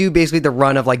going to do basically the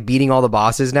run of like beating all the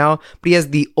bosses now, but he has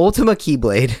the Ultima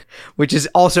Keyblade, which is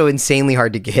also insanely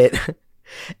hard to get.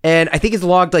 And I think it's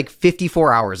logged like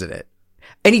 54 hours in it.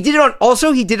 And he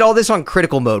did all this on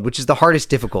critical mode, which is the hardest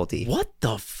difficulty. What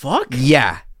the fuck?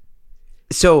 Yeah.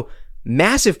 So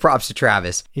massive props to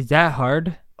Travis. Is that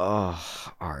hard?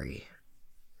 Oh, Ari.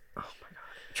 Oh my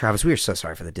God. Travis, we are so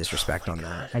sorry for the disrespect on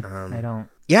that. I don't.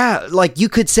 Yeah, like you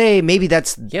could say maybe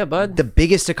that's Yeah, bud. the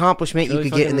biggest accomplishment Really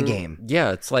you could get in the fucking- game.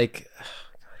 Yeah, it's like,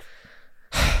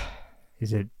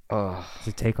 Does it Oh.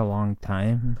 take a long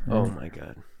time? oh my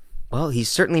God. Well, he's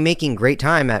certainly making great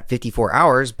time at 54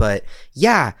 hours, but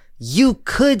yeah, you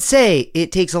could say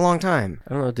it takes a long time.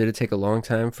 I don't know. Did it take a long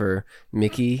time for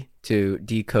Mickey to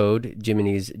decode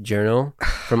Jiminy's journal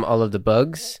from all of the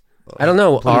bugs? I don't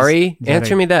know. Ari, Is that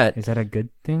answer me that. Is that a good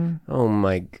thing? Oh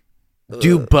my.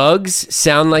 Do bugs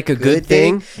sound like a good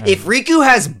thing? If Riku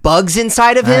has bugs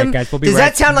inside of All right, him, guys, we'll be does right-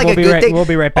 that sound like we'll a be good right- thing? We'll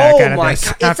be right back Oh out of my this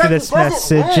God. It's after like- this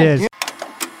messages.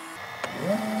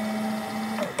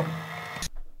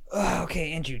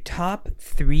 Okay, Andrew. Top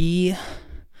three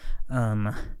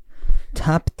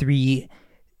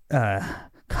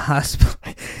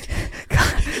cosplay.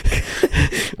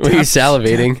 Were you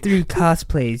salivating? Top three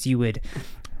cosplays you would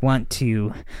want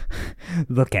to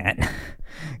look at.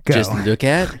 Go. Just look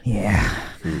at Yeah.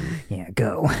 Yeah,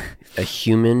 go. a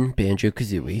human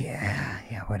Banjo-Kazooie.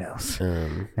 Yeah, what else?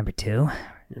 Um, Number two.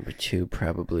 Number two,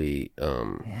 probably,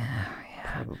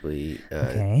 probably,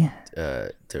 Okay.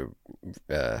 the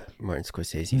Martin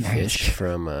Scorsese fish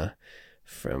from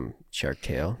Shark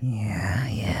Tale.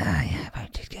 Yeah.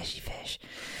 About this fish.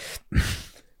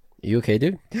 You okay,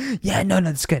 dude? Yeah, no,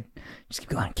 that's good. Just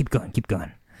keep going.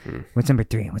 What's number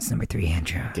three,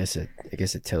 Andrew? I guess a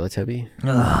Teletubby.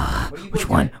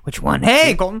 Which one?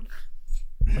 Hey, Colton.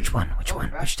 Which one? Which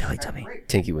Teletubby?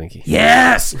 Tinky Winky.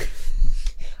 Yes!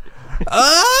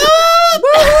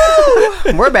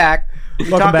 We're back.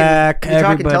 Welcome back, you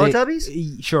talking everybody.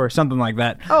 Teletubbies? Sure, something like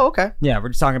that. Oh, okay. Yeah, we're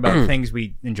just talking about things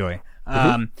we enjoy.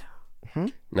 Nothing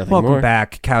Welcome more.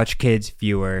 back, Couch Kids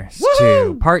viewers,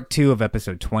 to part 2 of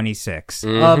episode 26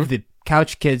 of the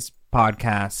Couch Kids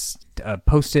podcast,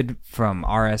 posted from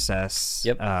RSS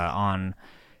Yep. on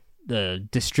the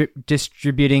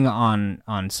distributing on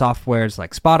softwares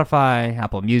like Spotify,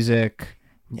 Apple Music,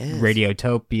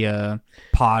 Radiotopia,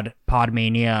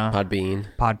 Podmania, Podbean.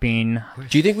 Podbean.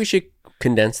 Do you think we should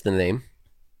condense the name?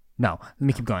 No, let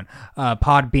me keep going.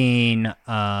 Podbean,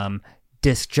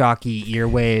 disc jockey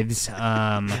earwaves.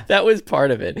 That was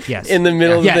part of it. Yes. In the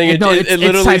middle of the thing, no, it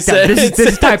literally typed out. said. This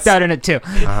is typed out in it too.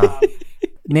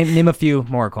 Name a few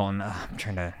more, Colin. I'm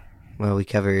trying to. Well, we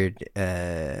covered. We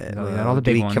got all the did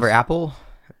big we ones. cover Apple?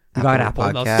 You got Apple.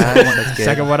 That was Podcast. the second one- That's good.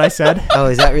 second what I said. Oh,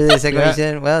 is that really the second one you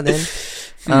said? Well, then.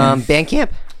 Bandcamp?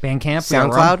 Bandcamp.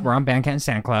 SoundCloud? We're on Bandcamp and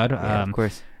SoundCloud. Yeah, of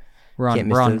course. We're Can't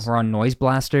miss those. on Noise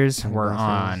Blasters. We're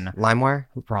on LimeWire?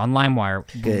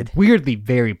 LimeWire. Good. Weirdly,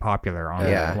 very popular on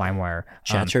Yeah. LimeWire.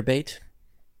 Chatterbait.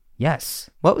 Yes.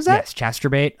 What was that? Yes,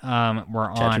 Chasterbait.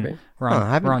 Chatterbait? We're Huh, I on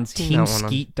haven't seen that one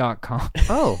on- teamskeet.com.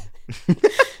 Oh.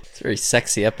 It's a very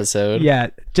sexy episode. Yeah,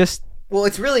 just Well,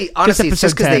 it's really honestly it's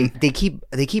just episode because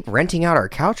they keep renting out our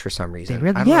couch for some reason. they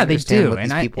really, I don't yeah, they understand do, what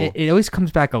and these people- it always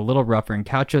comes back a little rougher. And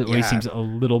Couch always Yeah. seems a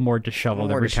little more disheveled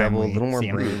more every time disheveled, we a little more see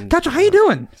him. brains. Couch, how you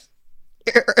doing?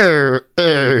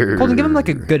 Colton, give him like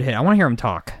a good hit. I want to hear him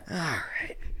talk. All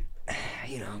right,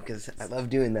 because I love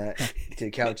doing that to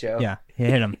the couch. Yeah,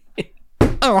 hit him.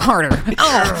 Oh, harder.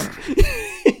 Oh.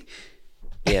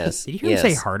 Yes. Did you hear him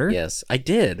say harder? Yes, I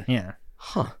did. Yeah.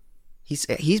 Huh? He's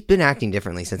been acting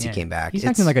differently since he came back. He's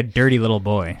acting like a dirty little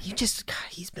boy.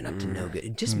 He's been up to no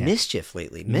good. Just mischief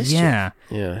lately. Mischief. Yeah.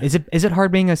 Yeah. Is it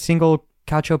hard being a single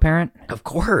Coucho parent? Of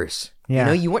course.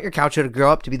 Yeah. You want your coucho to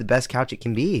grow up to be the best couch it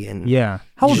can be. And Yeah.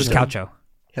 How old is Coucho?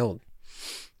 Held.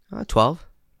 12.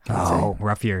 Oh,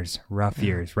 rough years. Right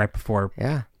before,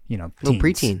 Yeah. teens. Little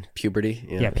preteen. Puberty.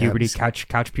 Yeah, puberty, couch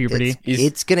puberty.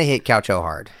 It's gonna hit coucho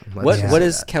hard. What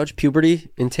does couch puberty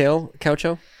entail,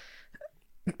 Coucho?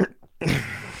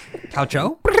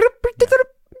 Coucho?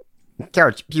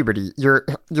 couch puberty?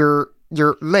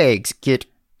 Your legs get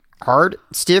hard,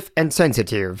 stiff, and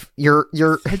sensitive. You're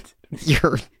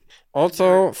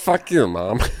Also, fuck you,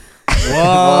 Mom. Whoa.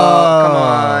 come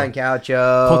on,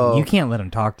 coucho. Colton, you can't let him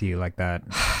talk to you like that.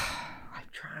 I'm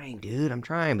trying. trying, dude. I'm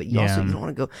trying. But you Yeah. also, you don't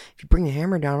want to go. If you bring the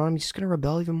hammer down on him, he's just going to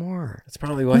rebel even more. That's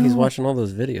probably why he's watching all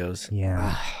those videos.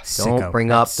 Yeah. Don't Sicko.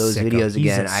 bring up That's those sicko. videos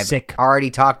He's again. a I've sick.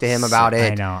 already talked to him about I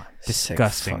it. know. Sick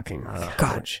Disgusting. fucking God.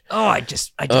 garbage. Oh, I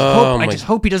just Oh hope, I my- just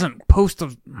hope he doesn't post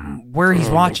those, where he's Oh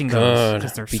my watching those God.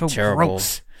 because they're Be so terrible.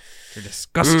 gross. They're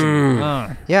disgusting.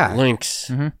 Ugh. Yeah. Links.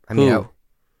 I mean,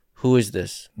 Who is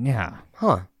this? Yeah.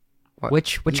 huh. What?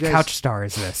 Which You guys- couch star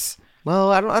is this?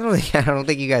 Well, I don't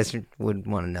think you guys would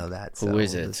want to know that. Who so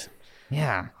is it?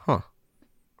 Yeah.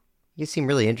 You seem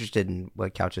really interested in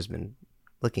what Couch has been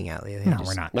looking at lately. No,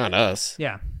 we're not. Not us.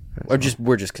 Yeah. We're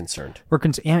just concerned. We're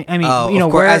I mean, Oh, you know,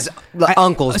 of course, we're as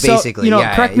uncles, basically. You know,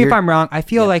 yeah, correct me if you're- I'm wrong. I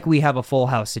feel like we have a full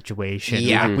house situation.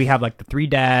 Yeah. Like, we have like the three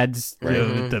dads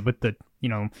with the you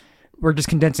know, we're just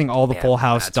condensing all the full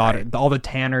house that's daughter, right. all the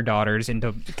Tanner daughters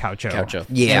into Coucho. Coucho.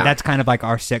 Yeah. And that's kind of like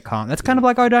our sitcom. That's kind of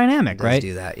like our dynamic, Let's right?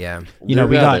 do that. Yeah. You know,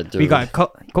 we Dude. got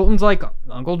Colton's like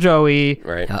Uncle Joey,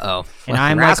 Right. Uh oh. and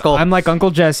I'm Rascal. like Uncle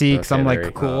Jesse because Okay, I'm there you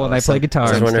like go. cool and I play guitar.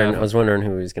 I and stuff. was wondering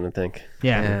who he was gonna think.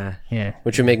 Yeah, yeah,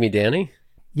 Which would make me Danny?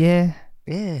 yeah.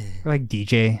 Yeah. We're like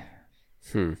DJ.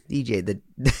 DJ the.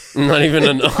 Not even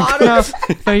an.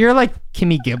 No, you're like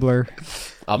Kimmy Gibbler.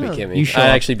 I'll be Kimmy. You show I'd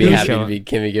up. actually be You happy show to up. be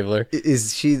Kimmy Gibbler.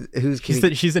 Is she who's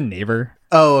She's a neighbor.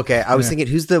 Oh, okay. I was thinking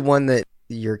who's the one that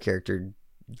your character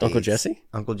dates? Uncle Jesse?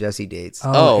 Uncle Jesse dates.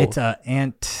 Oh. It's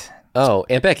Aunt Oh,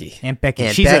 Aunt Becky. she's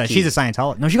Becky. a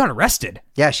Scientologist. No, she got arrested.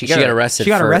 Yeah, She got arrested. She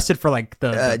got for- arrested for like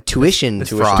the tuition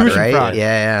fraud, tuition right? fraud.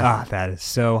 Yeah. Ah, that is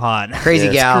so hot. Crazy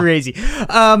It's gal. crazy.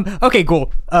 Okay,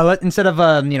 cool. Instead of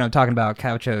talking about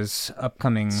Coucho's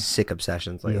upcoming, Sick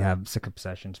obsessions. we Like have sick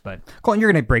obsessions. But Colton, you're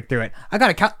gonna break through it. I got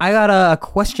a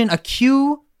question, a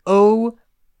QOTW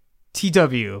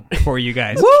for you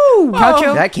guys. Woo!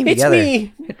 Coucho, that came It's together.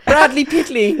 me, Bradley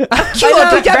Pitley.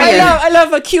 Bradley. I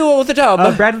love a Q over the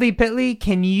top. Bradley Pitley,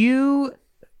 can you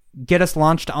get us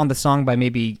launched on the song by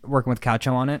maybe working with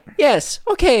Coucho on it? Yes.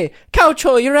 Okay.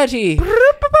 Coucho, you ready?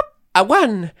 A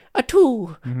one, a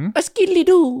two, a skidly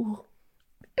doo.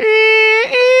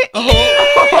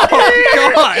 Oh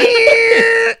God!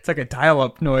 It's like a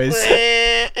dial-up noise.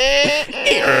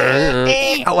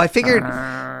 Oh, I figured.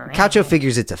 Coucho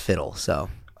figures it's a fiddle, so.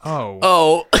 Oh,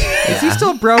 Oh. is he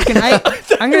still broken?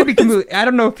 I'm gonna be completely. I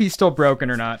don't know if he's still broken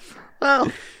or not.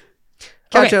 Well,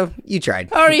 Coucho, you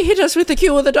tried. Ari, hit us with the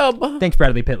Q of the dub. Thanks,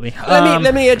 Bradley Pitley.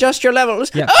 Let me adjust your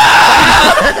levels. Yeah.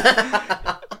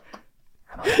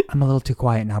 I'm a little too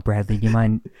quiet now, Bradley. Do you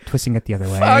mind twisting it the other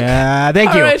way?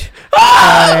 Thank you. All right.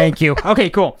 Thank you. Okay,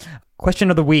 cool. Question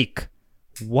of the week.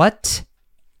 What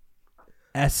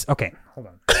Okay, hold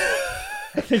on.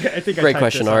 I think I Great typed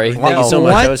question, this up. Ari. Thank you so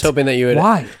much. I was hoping that you would.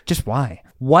 Why? Just why?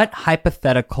 What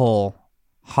hypothetical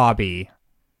hobby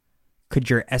could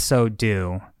your SO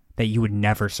do that you would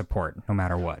never support, no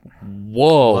matter what?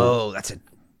 Whoa. Oh, that's a.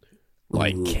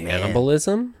 Like Ooh,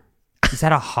 cannibalism? Is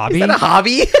that a hobby? Is that a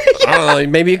hobby? I don't know.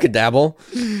 Maybe you could dabble.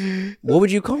 What would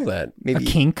you call that? A Maybe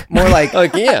kink? more like.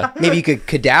 Like, yeah. Maybe you could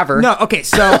cadaver. No, okay,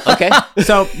 so Okay.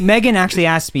 so Megan actually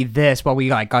asked me this while we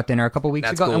got dinner a couple weeks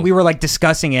That's ago, cool. and we were like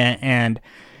discussing it, and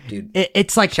Dude.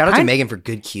 it's like Shout out to kind- Megan for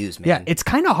good cues, man. Yeah, it's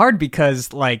kind of hard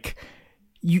because like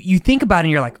you think about it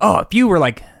and you're like, oh, if you were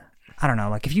like, I don't know,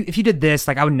 like if you did this,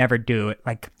 like I would never do it.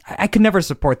 Like I could never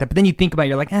support that. But then you think about it,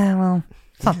 you're like, well,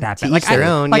 it's not that bad. Like each their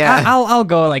own, like yeah. I'll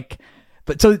go like,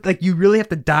 but so like you really have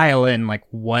to dial in like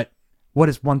what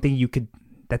is one thing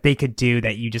that they could do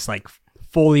that you just like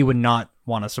fully would not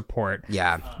want to support.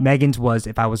 Yeah. Megan's was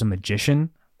if I was a magician.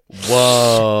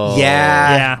 Whoa.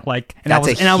 Yeah. Yeah, like and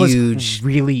That's I was huge-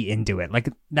 really into it. Like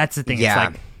that's the thing. Yeah.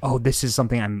 It's like, oh, this is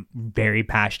something I'm very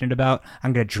passionate about.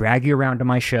 I'm gonna drag you around to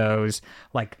my shows.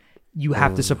 Like you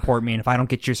have to support me, and if I don't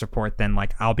get your support, then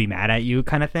like I'll be mad at you,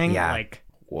 kind of thing. Yeah. Like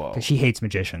Whoa. 'cause she hates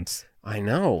magicians. I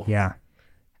know. Yeah.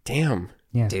 Damn.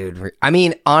 Yeah. Dude, I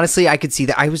mean, honestly, I could see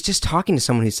that. I was just talking to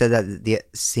someone who said that the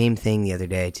same thing the other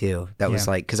day too. That was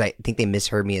Yeah. like, because I think they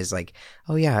misheard me as like,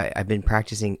 oh yeah, I've been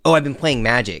practicing. Oh, I've been playing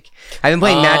Magic. I've been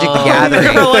playing Magic the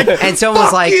Gathering. And someone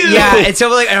was like, yeah, and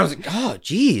someone like, and I was like, oh,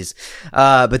 geez.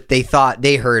 But they thought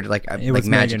they heard like was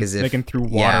Magic Megan. as if Megan threw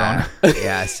water yeah,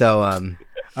 yeah. So You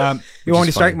want me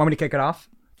to start? funny. Want me to kick it off?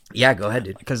 yeah, go ahead,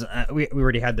 dude. Because we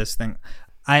already had this thing.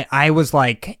 I was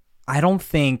like, I don't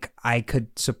think I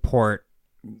could support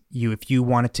you if you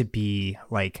wanted to be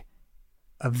like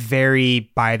a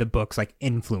very by the books like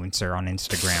influencer on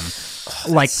Instagram.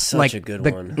 such a good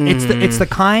one. It's the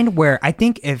kind where I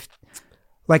think if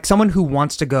like someone who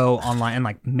wants to go online and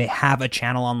like may have a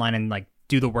channel online and like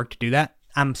do the work to do that,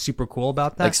 I'm super cool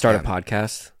about that. Like start a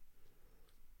podcast.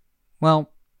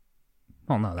 Well,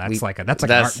 Well, no, that's like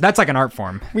that's- an art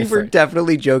form. We were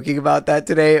definitely joking about that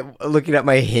today, looking at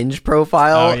my Hinge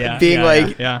profile, Oh, yeah, being yeah,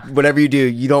 like, yeah. whatever you do,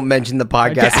 you don't mention the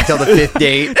podcast until the 5th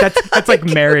date. That's like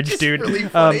marriage, dude. Really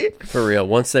funny. For real.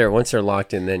 Once they're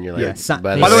locked in, then you're like, Yeah,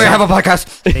 by By the way, I have a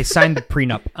podcast. They signed the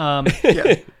prenup.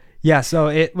 Yeah. So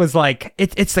it was like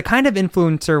it's the kind of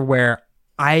influencer where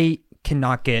I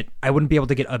wouldn't be able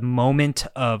to get a moment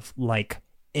of like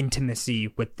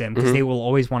intimacy with them because they will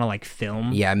always want to like film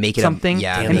Make it something.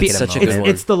 Damn, that's such a good one.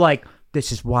 It's the like,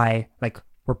 this is why like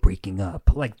we're breaking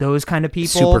up, like those kind of people.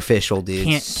 Superficial, dude.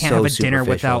 Can't So have a dinner superficial.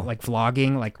 without like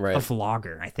vlogging, like Right. a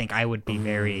vlogger. I think I would be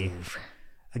very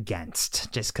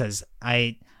against, just because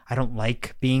I don't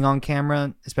like being on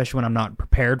camera, especially when I'm not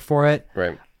prepared for it.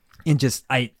 Right. And just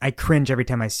I cringe every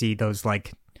time I see those,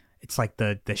 like it's like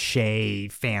the Shea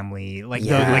family, like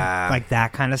like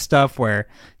that kind of stuff where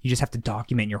you just have to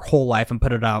document your whole life and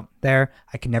put it out there.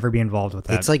 I can never be involved with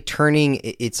that. It's like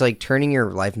turning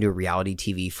your life into a reality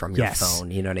TV from your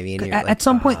phone. You know what I mean? You're At like,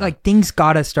 some point, like things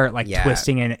gotta start like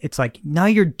twisting, and it's like now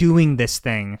you're doing this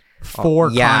thing for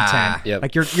content. Yep.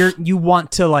 Like you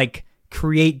want to like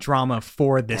create drama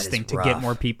for this That is thing to rough. get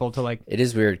more people to like. It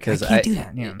is weird because I can't do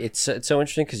that, yeah. it's so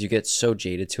interesting because you get so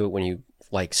jaded to it when you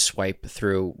like swipe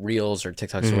through reels or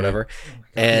TikToks or whatever,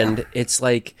 and it's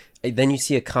like then you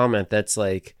see a comment that's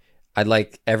like, I'd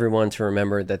like everyone to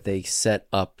remember that they set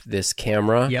up this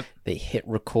camera, they hit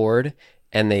record,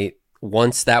 and they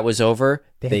once that was over,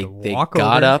 they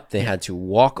got up, they had to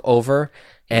walk over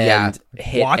and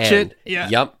hit watch end. it. Yeah.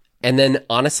 Yep. And then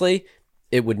honestly,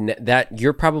 it would that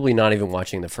you're probably not even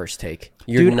watching the first take.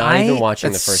 You're not even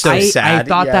watching the first so take. sad. I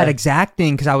thought that exact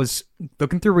thing because I was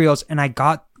looking through reels and I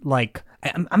got like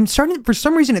I'm starting, for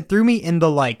some reason it threw me in the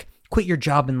like quit your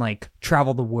job and like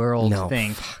travel the world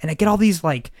thing, and I get all these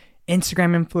like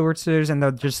Instagram influencers and they're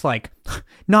just like,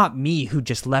 not me who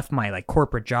just left my like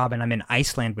corporate job and I'm in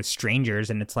Iceland with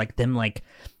strangers, and it's like them like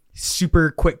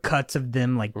super quick cuts of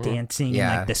them like dancing in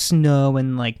like the snow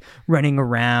and like running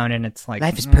around, and it's like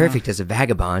life is perfect as a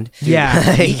vagabond.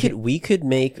 Yeah. we could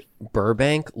make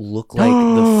Burbank look like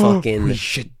the fucking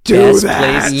do best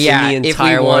place Yeah, in the if we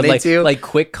entire world. wanted Like, to. like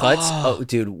quick cuts. Oh,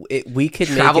 dude, we could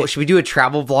Travel. make it. Should we do a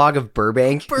travel vlog of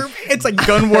Burbank? It's like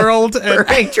Gun World and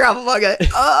Burbank travel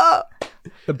vlog.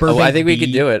 the Burbank I think we Bee.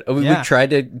 could do it. We Yeah.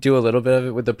 tried to do a little bit of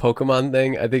it with the Pokemon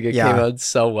thing. I think it came out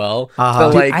so well. Uh-huh.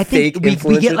 The Dude, like I think fake we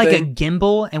get influencer like thing. a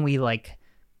gimbal and we like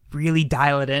really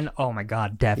dial it in. Oh my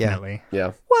god, definitely.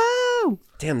 Yeah. Whoa!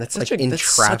 Damn, that's Like such a in that's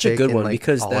such a traffic good in, one like,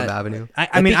 because Olive that Avenue.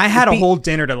 I mean, I had a whole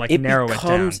dinner to like narrow it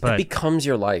down, it but becomes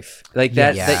your life. Like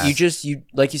that. Yeah. That you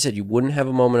like you said, you wouldn't have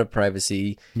a moment of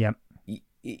privacy. yep.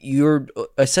 You're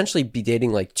essentially be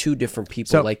dating like two different people,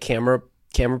 So- like camera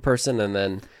person and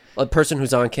then a person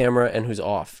who's on camera and who's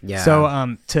off. Yeah.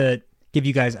 So to give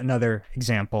you guys another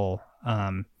example,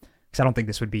 because I don't think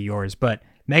this would be yours, but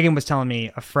Megan was telling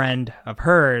me a friend of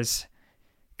hers,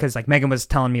 because like Megan was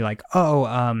telling me like,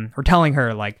 or telling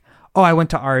her like, oh, I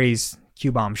went to Ari's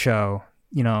Q-Bomb show,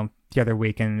 the other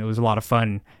week, and it was a lot of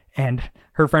fun. And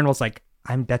her friend was like,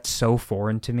 that's so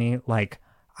foreign to me. Like,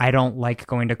 I don't like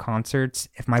going to concerts.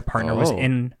 If my partner was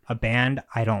in a band,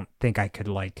 I don't think I could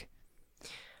like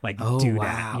do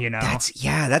that,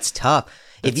 That's tough.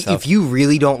 That's If you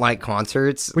really don't like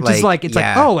concerts, which is like, it's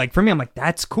like for me, I'm like,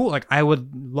 that's cool. Like I would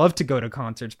love to go to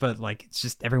concerts, but like, it's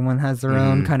just, everyone has their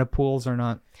own kind of pools or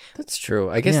not. That's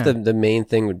true. I guess Yeah. the main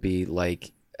thing would be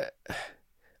like,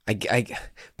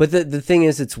 but the thing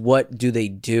is, it's what do they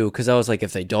do? Because I was like,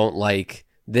 if they don't like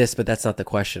this, but that's not the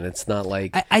question. It's not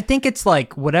like I think it's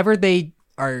like whatever they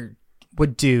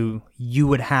would do, you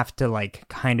would have to like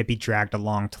kind of be dragged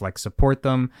along to like support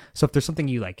them. So if there's something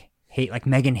you like hate, like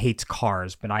Megan hates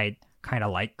cars, but I kind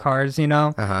of like cars,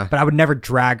 but I would never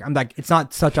drag. I'm like, it's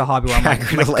not such a hobby where I'm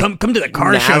like, like come to the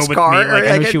car show with me. NASCAR, Like I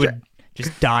like wish a she would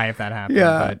just die if that happened.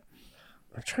 Yeah. But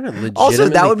I'm trying to legitimately Also,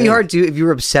 that would be think. hard too if you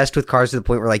were obsessed with cars to the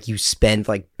point where like you spend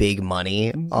like big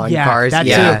money on cars.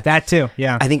 That too.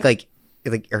 Yeah. I think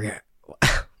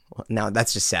now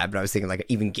that's just sad, but I was thinking like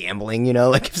even gambling,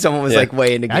 like if someone was like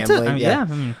way into gambling, Yeah.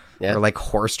 or like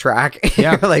horse track,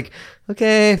 Yeah. you're like,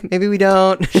 okay, maybe we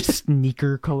don't.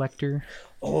 Sneaker collector.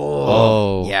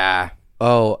 Oh Yeah,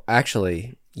 Oh,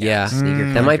 actually, yeah.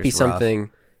 sneaker That might be collector's rough.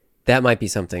 something. That might be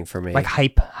something for me. Like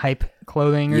hype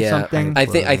clothing or something. I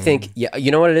think yeah, you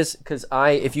know what it is, because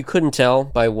if you couldn't tell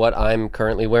by what I'm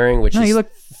currently wearing, which No, is you look-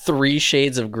 3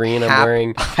 shades of green, I'm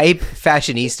wearing. hype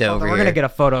fashionista over We're here. gonna get a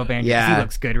photo of Andrew. Yeah. He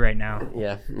looks good right now.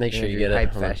 Yeah, make sure you get hype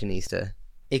it. Hold on. fashionista.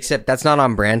 Except that's not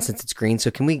on brand since it's green. So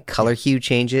can we color hue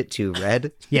change it to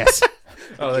red? Yes.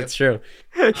 Oh, that's true.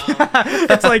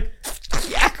 It's like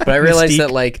But I realized Mystique.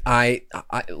 that like I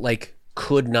like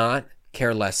could not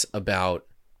care less about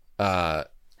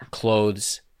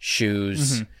clothes,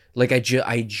 shoes. Like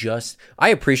I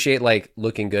appreciate like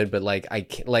looking good, but like I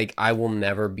can't, like I will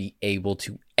never be able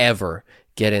to ever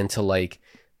get into like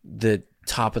the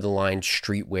top of the line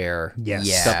streetwear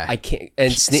stuff. I can't.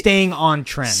 And staying on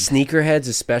trend, sneakerheads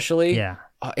especially. Yeah,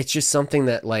 it's just something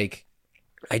that like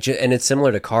and it's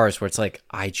similar to cars where it's like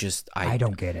I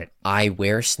don't get it. I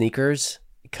wear sneakers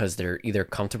because they're either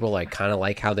comfortable, I kind of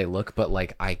like how they look, but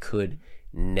like I could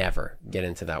never get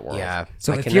into that world. Yeah.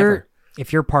 So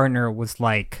if your partner was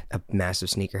like a massive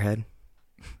sneakerhead,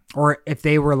 or if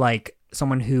they were like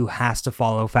someone who has to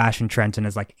follow fashion trends and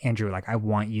is like, Andrew, like I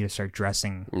want you to start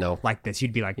dressing like this,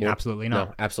 you'd be like, absolutely not.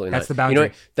 No, absolutely That's not. the boundary. You know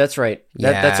what? That's right.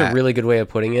 That's a really good way of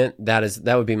putting it.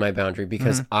 That would be my boundary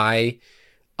because I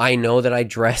know that I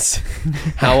dress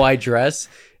how I dress,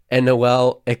 and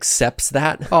Noelle accepts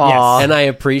that. Aww. And I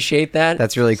appreciate that.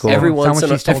 That's really cool. Every once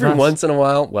in a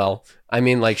while, well, I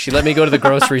mean, like she let me go to the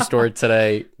grocery store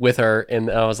today with her,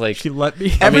 and I was like, she let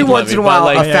me. Every once in a while,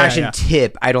 like, a fashion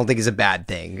tip, I don't think is a bad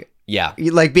thing. Yeah.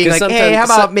 Like being like, hey, how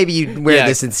about maybe you wear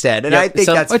this instead? And I think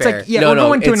that's it's fair. like, we're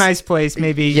going to a nice place,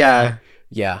 maybe. Yeah.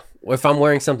 Yeah. Or if I'm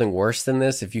wearing something worse than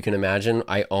this, if you can imagine,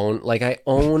 I own.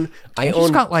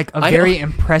 She's got like a very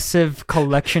impressive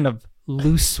collection of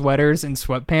loose sweaters and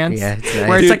sweatpants. Yeah, it's nice.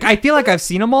 Where it's like I feel like I've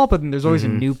seen them all, but then there's always a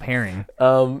new pairing.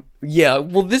 Yeah.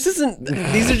 Well, this isn't.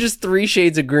 These are just 3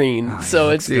 shades of green, so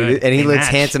it's Dude, and he They looks match.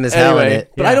 handsome as hell in anyway.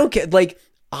 it. But I don't care. Like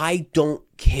I don't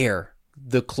care.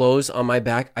 The clothes on my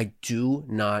back, I do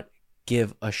not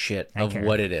give a shit of care.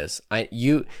 what it is.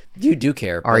 You do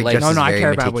care. Ari But like, dresses I very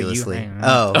care about what you meticulously. think.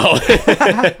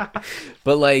 Oh.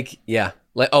 but like, yeah,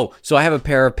 like so I have a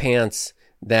pair of pants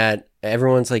that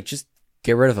everyone's like, just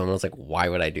get rid of them. I was like, why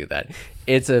would I do that?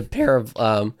 It's a pair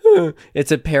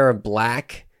of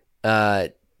black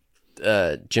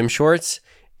gym shorts,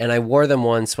 and I wore them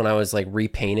once when I was like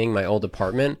repainting my old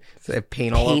apartment. So they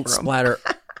paint all over 'em. Splatter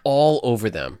all over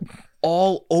them.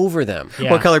 All over them. Yeah.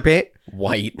 What color paint?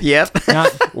 White. Yep.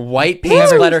 White paint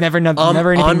splatter never anything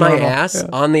on my normal. ass.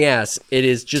 On the ass. It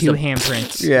is just 2 a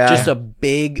handprints. Yeah. just a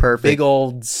big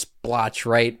old splotch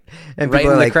right in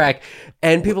the crack.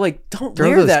 And people are like, don't throw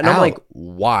wear those that. And I'm out. like,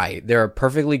 why? They're a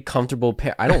perfectly comfortable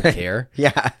pair. I don't care.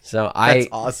 Yeah. So That's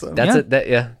awesome. That's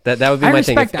Yeah. it. That would be I my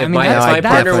thing. respect If that. I mean, my that's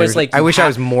partner was definitely- like, I wish I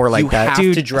was more like you that. have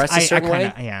Dude, to dress a certain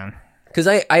way. Yeah. Because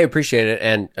I appreciate it,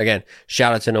 and again,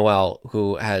 shout out to Noelle,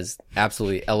 who has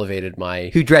absolutely elevated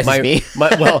Who dresses me.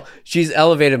 Well, she's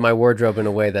elevated my wardrobe in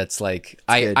a way that's like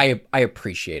I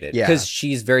appreciate it Yeah. because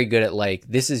she's very good at like,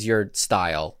 this is your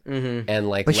style, and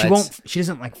like, But she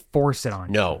doesn't like force it on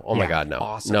you. No, oh my god, no,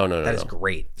 Awesome. no. That is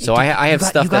great. So I have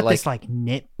stuff you got that like this like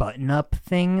knit button up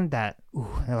thing that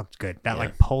that looks good. That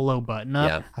like polo button up.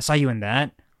 Yeah. I saw you in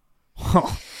that.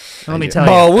 Let me do. tell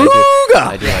you.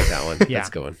 I do like that one. Yeah. That's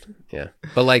a good one. Yeah,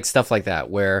 but like stuff like that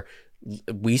where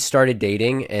we started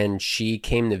dating and she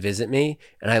came to visit me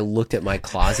and I looked at my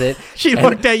closet. She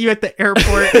looked at you at the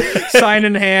airport, sign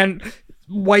in hand,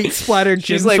 white splattered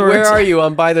gym She's like, shorts. "Where are you?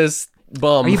 I'm by this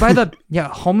bum." Are you by the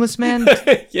homeless man?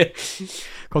 Yeah.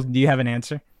 Colton, do you have an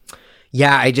answer?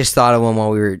 Yeah, I just thought of one while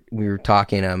we were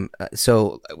talking.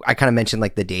 So I kind of mentioned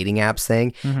like the dating apps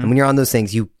thing, and when you're on those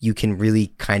things, you can really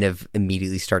kind of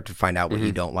immediately start to find out what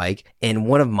you don't like. And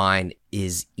one of mine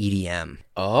is EDM.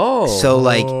 Oh, So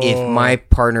like if my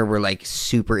partner were like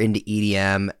super into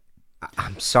EDM,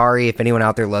 I'm sorry if anyone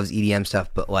out there loves EDM stuff,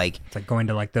 but like It's like going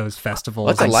to like those festivals.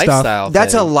 what's a and stuff. lifestyle?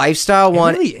 that's a thing? lifestyle It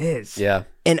one. really is. Yeah.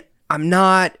 And I'm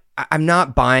not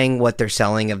buying what they're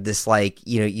selling of this, like,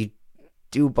 you know, you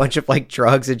do a bunch of like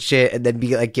drugs and shit and then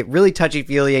be like, get really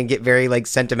touchy-feely and get very like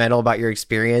sentimental about your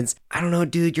experience. I don't know,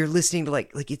 dude, you're listening to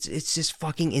like it's just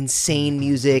fucking insane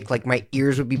music. Like my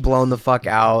ears would be blown the fuck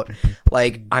out.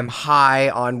 Like I'm high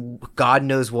on God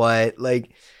knows what.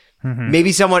 Like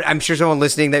maybe I'm sure someone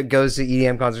listening that goes to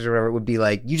EDM concerts or whatever would be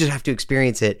like, you just have to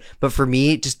experience it. But for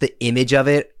me, just the image of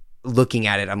it, looking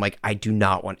at it, I'm like, I do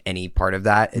not want any part of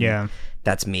that. And Yeah.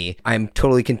 that's me. I'm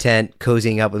totally content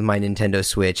cozying up with my Nintendo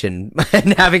Switch and,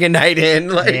 and having a night in.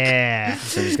 Like, Yeah.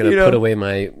 So I'm just gonna put away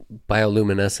my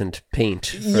bioluminescent paint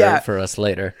for us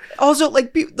later. Also,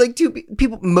 like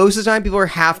people. Most of the time, people are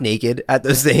half naked at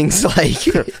those things. Like,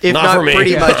 if Not not, for me.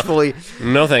 pretty much fully.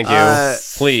 No, thank you. Uh,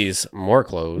 Please, more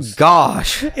clothes.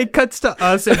 Gosh, It cuts to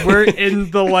us and we're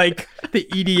in the like the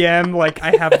EDM. Like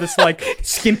I have this like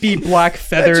skimpy black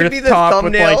feather should be the top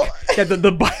with thumbnail. like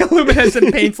the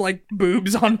bioluminescent paints like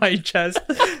boobs on my chest,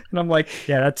 and I'm like,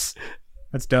 yeah,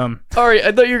 That's dumb. All right,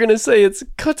 I thought you were gonna say it's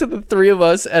cut to the three of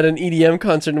us at an EDM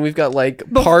concert, and we've got like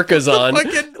parkas on.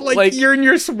 Fucking, like you're in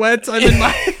your sweats. I'm in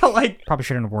my like. Probably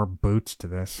shouldn't have wore boots to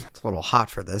this. It's a little hot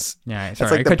for this. Yeah, That's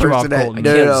sorry, like I the cut you off, person that- Colton.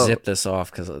 I can't No. zip this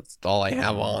off because it's all I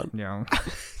have on. Yeah.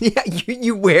 Yeah,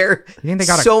 you wear You think they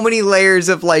got so many layers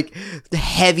of like the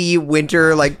heavy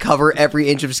winter, like cover every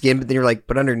inch of skin, but then you're like,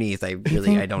 but underneath, I don't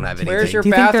have anything. Where's your Do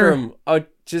you think they're- bathroom? Oh,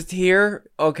 just here.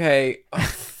 Okay. Oh,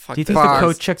 fuck Do you think this. the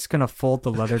coat check's gonna fold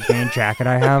the leather band jacket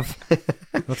I have?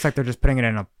 Looks like they're just putting it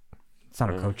in a. It's not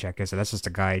a coat check, is it? That's just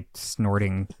a guy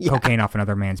snorting cocaine off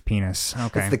another man's penis.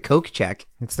 Okay, It's the Coke check.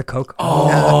 it's the coke.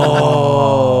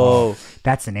 Oh,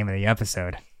 That's the name of the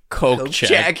episode. Coke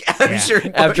check. I'm Yeah. sure.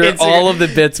 After Instagram- all of the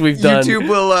bits we've done, YouTube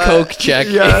will Coke check.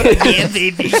 Yeah, Yeah,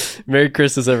 baby. Merry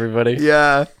Christmas, everybody.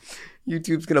 yeah.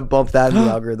 YouTube's gonna bump that in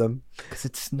the algorithm. Because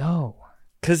it's snow.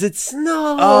 Cause it's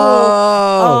snow.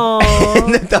 Oh,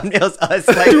 and the thumbnail's us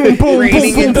like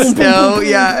raining in snow.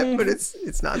 Yeah, but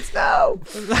it's not snow.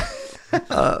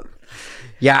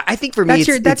 Yeah, I think for me, That's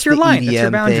your the line. That's your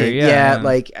EDM boundary. thing. Yeah.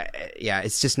 Like,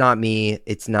 it's just not me.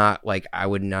 It's not like I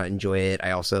would not enjoy it.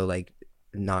 I also like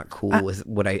not cool with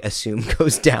what I assume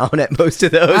goes down at most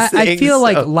of those things. I feel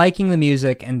like so- liking the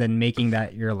music and then making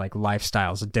that your like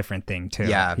lifestyle is a different thing too.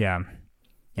 Yeah. Yeah.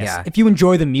 Yes. Yeah. If you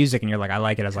enjoy the music and you're like, I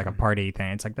like it as like a party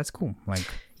thing, it's like that's cool. Like,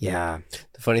 yeah,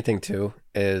 The funny thing too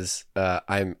is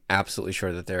I'm absolutely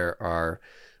sure that there are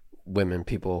women,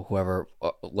 people, whoever,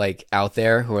 like out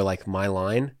there who are like my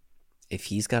line. If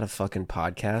he's got a fucking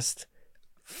podcast,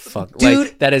 fuck, Dude.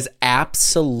 like that is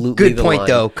absolutely good the point line.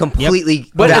 though. Completely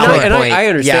But valid and point. I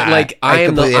understand. Yeah, like I'm the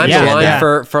completely understand line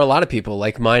that. for a lot of people.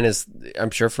 Like mine is,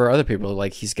 I'm sure for other people,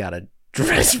 like he's got to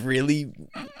dress really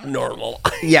normal.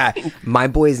 Yeah, my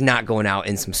boy's not going out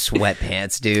in some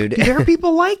sweatpants, dude. there are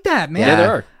people like that, man. Yeah,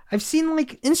 there are. I've seen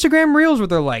like Instagram reels where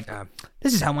they're like,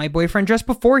 this is how my boyfriend dressed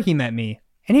before he met me.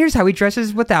 And here's how he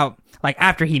dresses without, like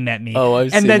after he met me. Oh, I've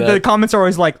and seen then that. the comments are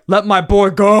always like, let my boy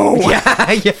go.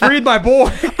 Yeah, yeah. Freed my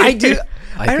boy. I do.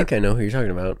 I think I know who you're talking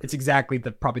about. It's exactly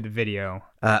probably the video.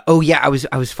 Oh yeah, I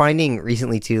was finding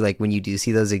recently too, like when you do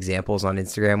see those examples on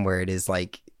Instagram where it is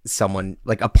like someone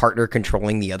like a partner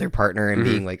controlling the other partner and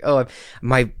being like, oh,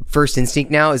 my first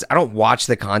instinct now is I don't watch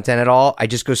the content at all. I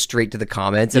just go straight to the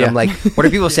comments and I'm like, what are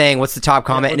people saying? What's the top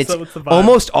comment? And what's the vibe?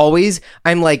 almost always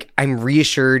I'm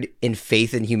reassured in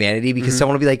faith in humanity because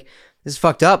someone will be like, this is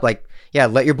fucked up. Like, yeah,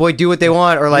 let your boy do what they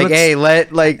want, or like, looks- hey,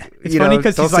 let like It's you funny know,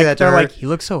 because don't he's say like, that to they're her. like, he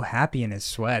looks so happy in his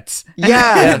sweats.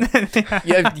 Yeah.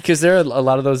 Yeah, because there are a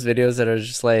lot of those videos that are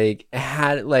just like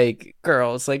had like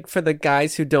girls like for the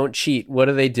guys who don't cheat. What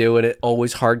do they do? And it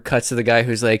always hard cuts to the guy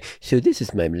who's like, "So this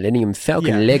is my Millennium Falcon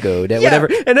Yeah. Lego, that whatever,"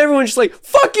 and everyone's just like,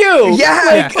 "Fuck you!" Yeah,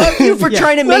 Like, fuck you for Yeah.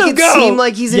 trying to Let make him it go. seem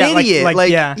like he's an Yeah, like- idiot. like,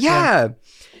 Like, yeah, yeah.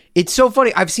 It's so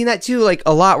funny. I've seen that too, like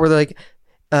a lot where they're like,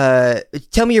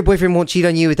 tell me your boyfriend won't cheat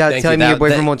on you without Thank telling you. me your That-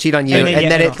 boyfriend that- won't cheat on you. And And, then,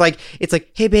 then yeah, it's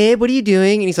like, hey babe, what are you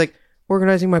doing? And he's like,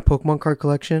 organizing my Pokemon card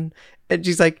collection. And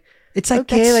she's like, It's like,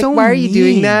 okay, that's like so why are you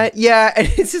doing mean. that? Yeah. And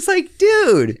it's just like,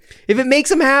 dude, if it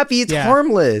makes him happy, it's Yeah.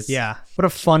 harmless. Yeah. What a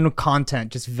fun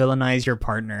content. Just villainize your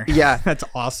partner. Yeah. That's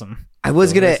awesome. I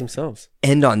was Organize gonna themselves.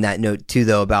 end on that note too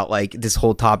though about like this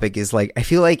whole topic is like I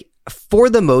feel like for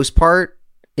the most part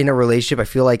in a relationship I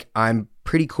feel like I'm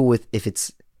pretty cool with if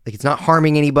it's like it's not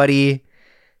harming anybody,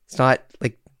 it's not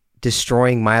like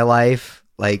destroying my life,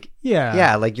 like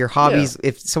Yeah. like your hobbies,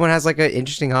 if someone has like an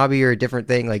interesting hobby or a different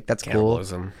thing, like that's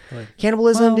Cannibalism. Like,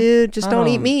 cannibalism, Well, dude, just I don't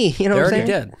don't- eat me, you know they're what I'm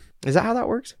already saying? dead. Is that how that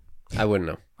works? I wouldn't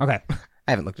know. Okay.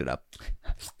 I haven't looked it up.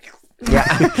 Yeah.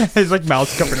 His like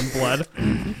mouth's covered in blood.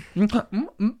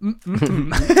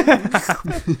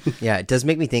 Yeah, it does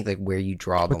make me think like where you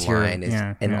draw the What's your- line is,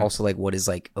 yeah, and yeah. also like what is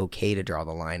like okay to draw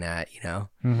the line at, you know?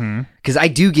 Mm-hmm. Because I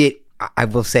do get, I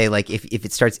will say like if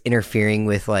it starts interfering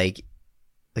with like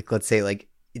let's say like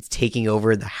it's taking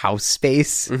over the house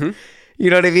space, Mhm. you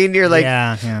know what I mean? You're like,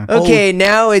 yeah. okay,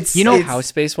 now it's You know- The it's- house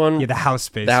space one. Yeah, the house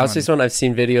space. The house one. space one, I've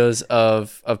seen videos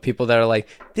of people that are like,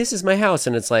 "This is my house,"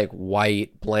 and it's like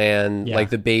white, bland, Yeah. like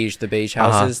the beige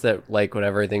houses that like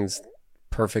whatever, everything's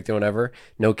perfect and whatever,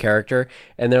 no character,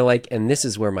 and they're like, "And this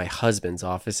is where my husband's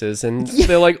office is," and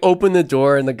they like open the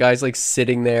door and the guy's like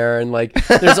sitting there, and like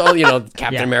there's all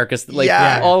Captain Yeah. America's like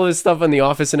Yeah. all this stuff in the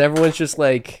office, and everyone's just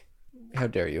like, "How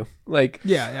dare you?" Like,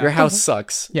 Yeah. your house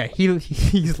sucks. Yeah,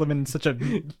 he's living in such a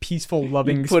peaceful,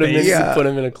 loving Put him in, space. Yeah. put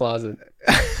him in a closet.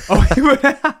 Oh, he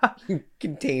would-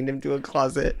 contained him to a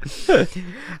closet. I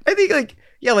think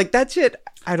like that shit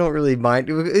I don't really mind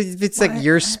if it's like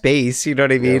your space, you know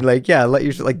what I mean? Like let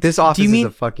your like this office mean-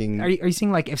 is a fucking Are you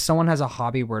seeing like if someone has a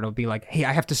hobby where it'll be like, hey,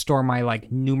 I have to store my like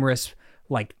numerous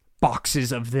like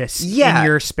boxes of this Yeah. in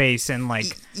your space and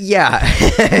like Yeah.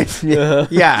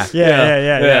 Yeah.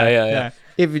 yeah.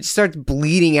 If it starts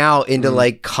bleeding out into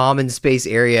like common space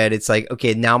area and it's like,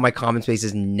 okay, now my common space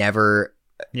is never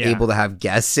able to have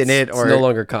guests in it, or It's no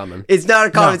longer common. it's not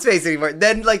a common space anymore.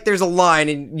 Then like there's a line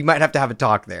and you might have to have a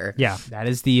talk there. Yeah, that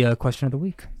is the question of the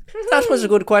week. That was a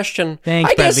good question.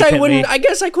 Thanks, I guess Bradley I wouldn't. Pitley. I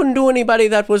guess I couldn't do anybody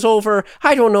that was over,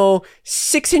 I don't know,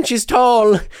 6 inches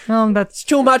tall. That's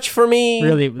Too much for me.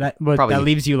 really that Probably. that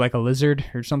leaves you like a lizard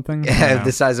or something. I don't know.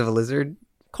 The size of a lizard.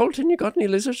 Colton, you got any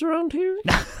lizards around here?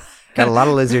 Got a lot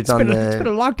of lizards on It's been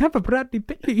a the. long time for Bradley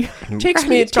Pitley. It Got takes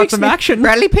some me. action.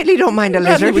 Bradley Pitley don't mind a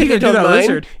lizard. Bradley, do don't that mind.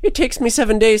 lizard. It takes me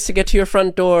 7 days to get to your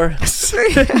front door.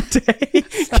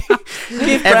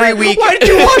 Every week. Why did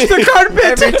you wash the carpet?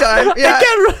 Every time. Yeah.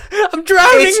 I'm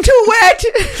drowning. It's too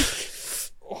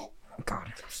wet.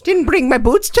 God. Didn't bring my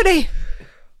boots today.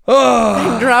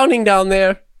 I'm drowning down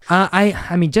there.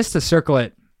 I mean, just to circle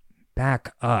it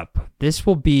back up, this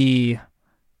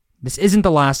isn't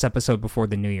the last episode before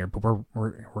the new year, but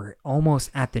we're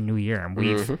almost at the new year, and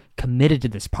we've committed to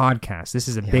this podcast. This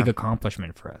is a big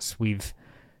accomplishment for us. We've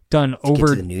done Get over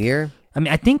to the new year. I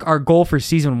mean, I think our goal for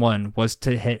season 1 was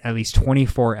to hit at least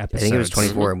 24 I episodes. think it was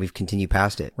 24, and we've continued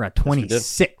past it. We're at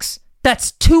 26.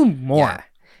 That's 2 more.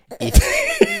 Yeah.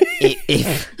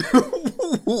 If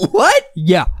what?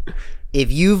 Yeah.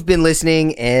 If you've been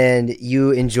listening and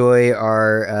you enjoy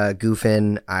our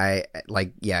goofing,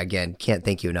 again, can't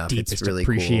thank you enough. Deepest It's really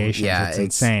appreciation. cool. Yeah, It's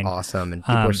insane. awesome, and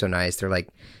people are so nice. They're like,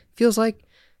 feels like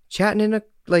chatting on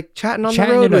Chatting the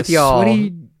road in a with y'all.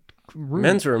 sweaty room.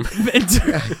 Men's room.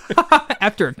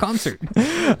 After a concert.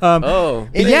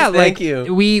 Yeah, thank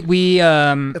you. We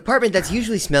Apartment that's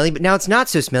usually smelly, but now it's not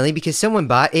so smelly because someone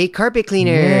bought a carpet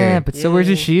cleaner. yeah, but so where's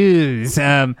the shoes?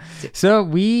 So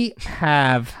we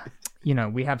have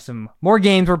we have some more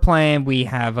games we're playing. We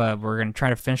have we're gonna try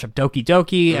to finish up Doki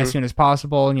Doki as soon as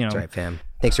possible. That's right, fam.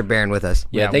 Thanks for bearing with us.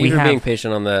 Yeah, thank we you for being have-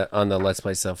 patient on the Let's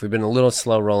Play stuff. We've been a little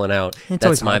slow rolling out. It's That's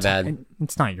always my hard. bad.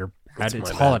 It's not your bad. It's my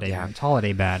bad. holiday. Yeah. It's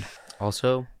holiday bad.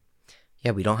 Also,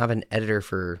 yeah, we don't have an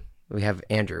editor we have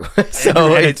Andrew.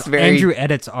 So it's very Andrew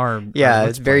edits our yeah, our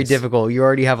it's very Let's Plays. difficult. You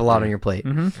already have a lot on your plate.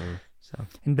 So,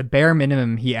 and the bare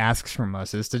minimum he asks from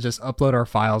us is to just upload our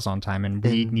files on time, and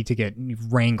we need to get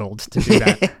wrangled to do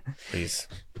that. Please,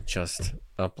 just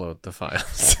upload the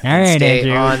files. All right, Stay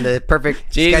Andrew. on the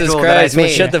perfect Jesus schedule Christ, that I well,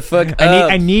 made. shut the fuck up.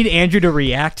 I need Andrew to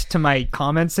react to my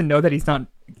comments and know that he's not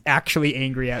actually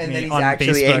angry at And me that he's on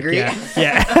actually Facebook. angry?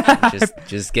 Yeah.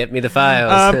 just get me the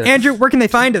files. Andrew, where can they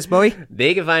find us, boy?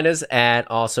 They can find us at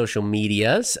all social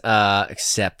medias,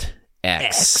 except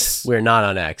X. We're not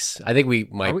on X. I think we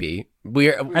might be. We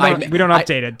don't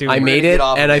update it, do we? I made get it,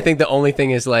 off and of I it. think the only thing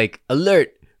is like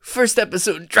alert. First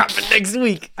episode dropping next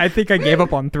week. I think I gave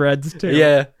up on Threads too.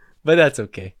 Yeah, but that's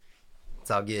okay.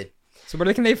 It's all good. So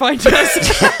where can they find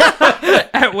us?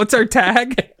 At what's our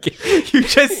tag? You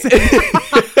just said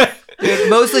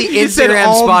Mostly said Instagram,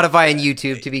 all- Spotify, and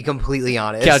YouTube, to be completely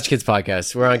honest. Couch Kids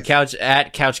Podcast. We're on Couch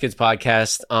Kids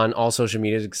Podcast on all social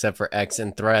medias except for X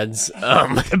and Threads.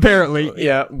 apparently.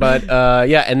 Yeah, but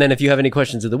yeah, and then if you have any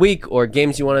questions of the week or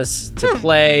games you want us to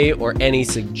play or any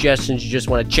suggestions you just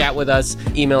want to chat with us,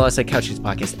 email us at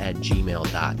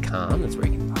couchkidspodcast@gmail.com. That's where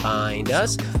you can find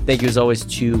us. Thank you as always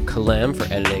to Kalem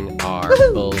for editing our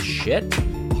bullshit.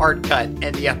 Hard cut.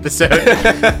 End the episode.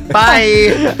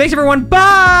 Bye. Thanks everyone. Bye.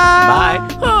 Bye.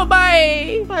 Oh,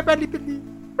 bye. Bye, Bradley.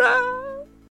 Bye.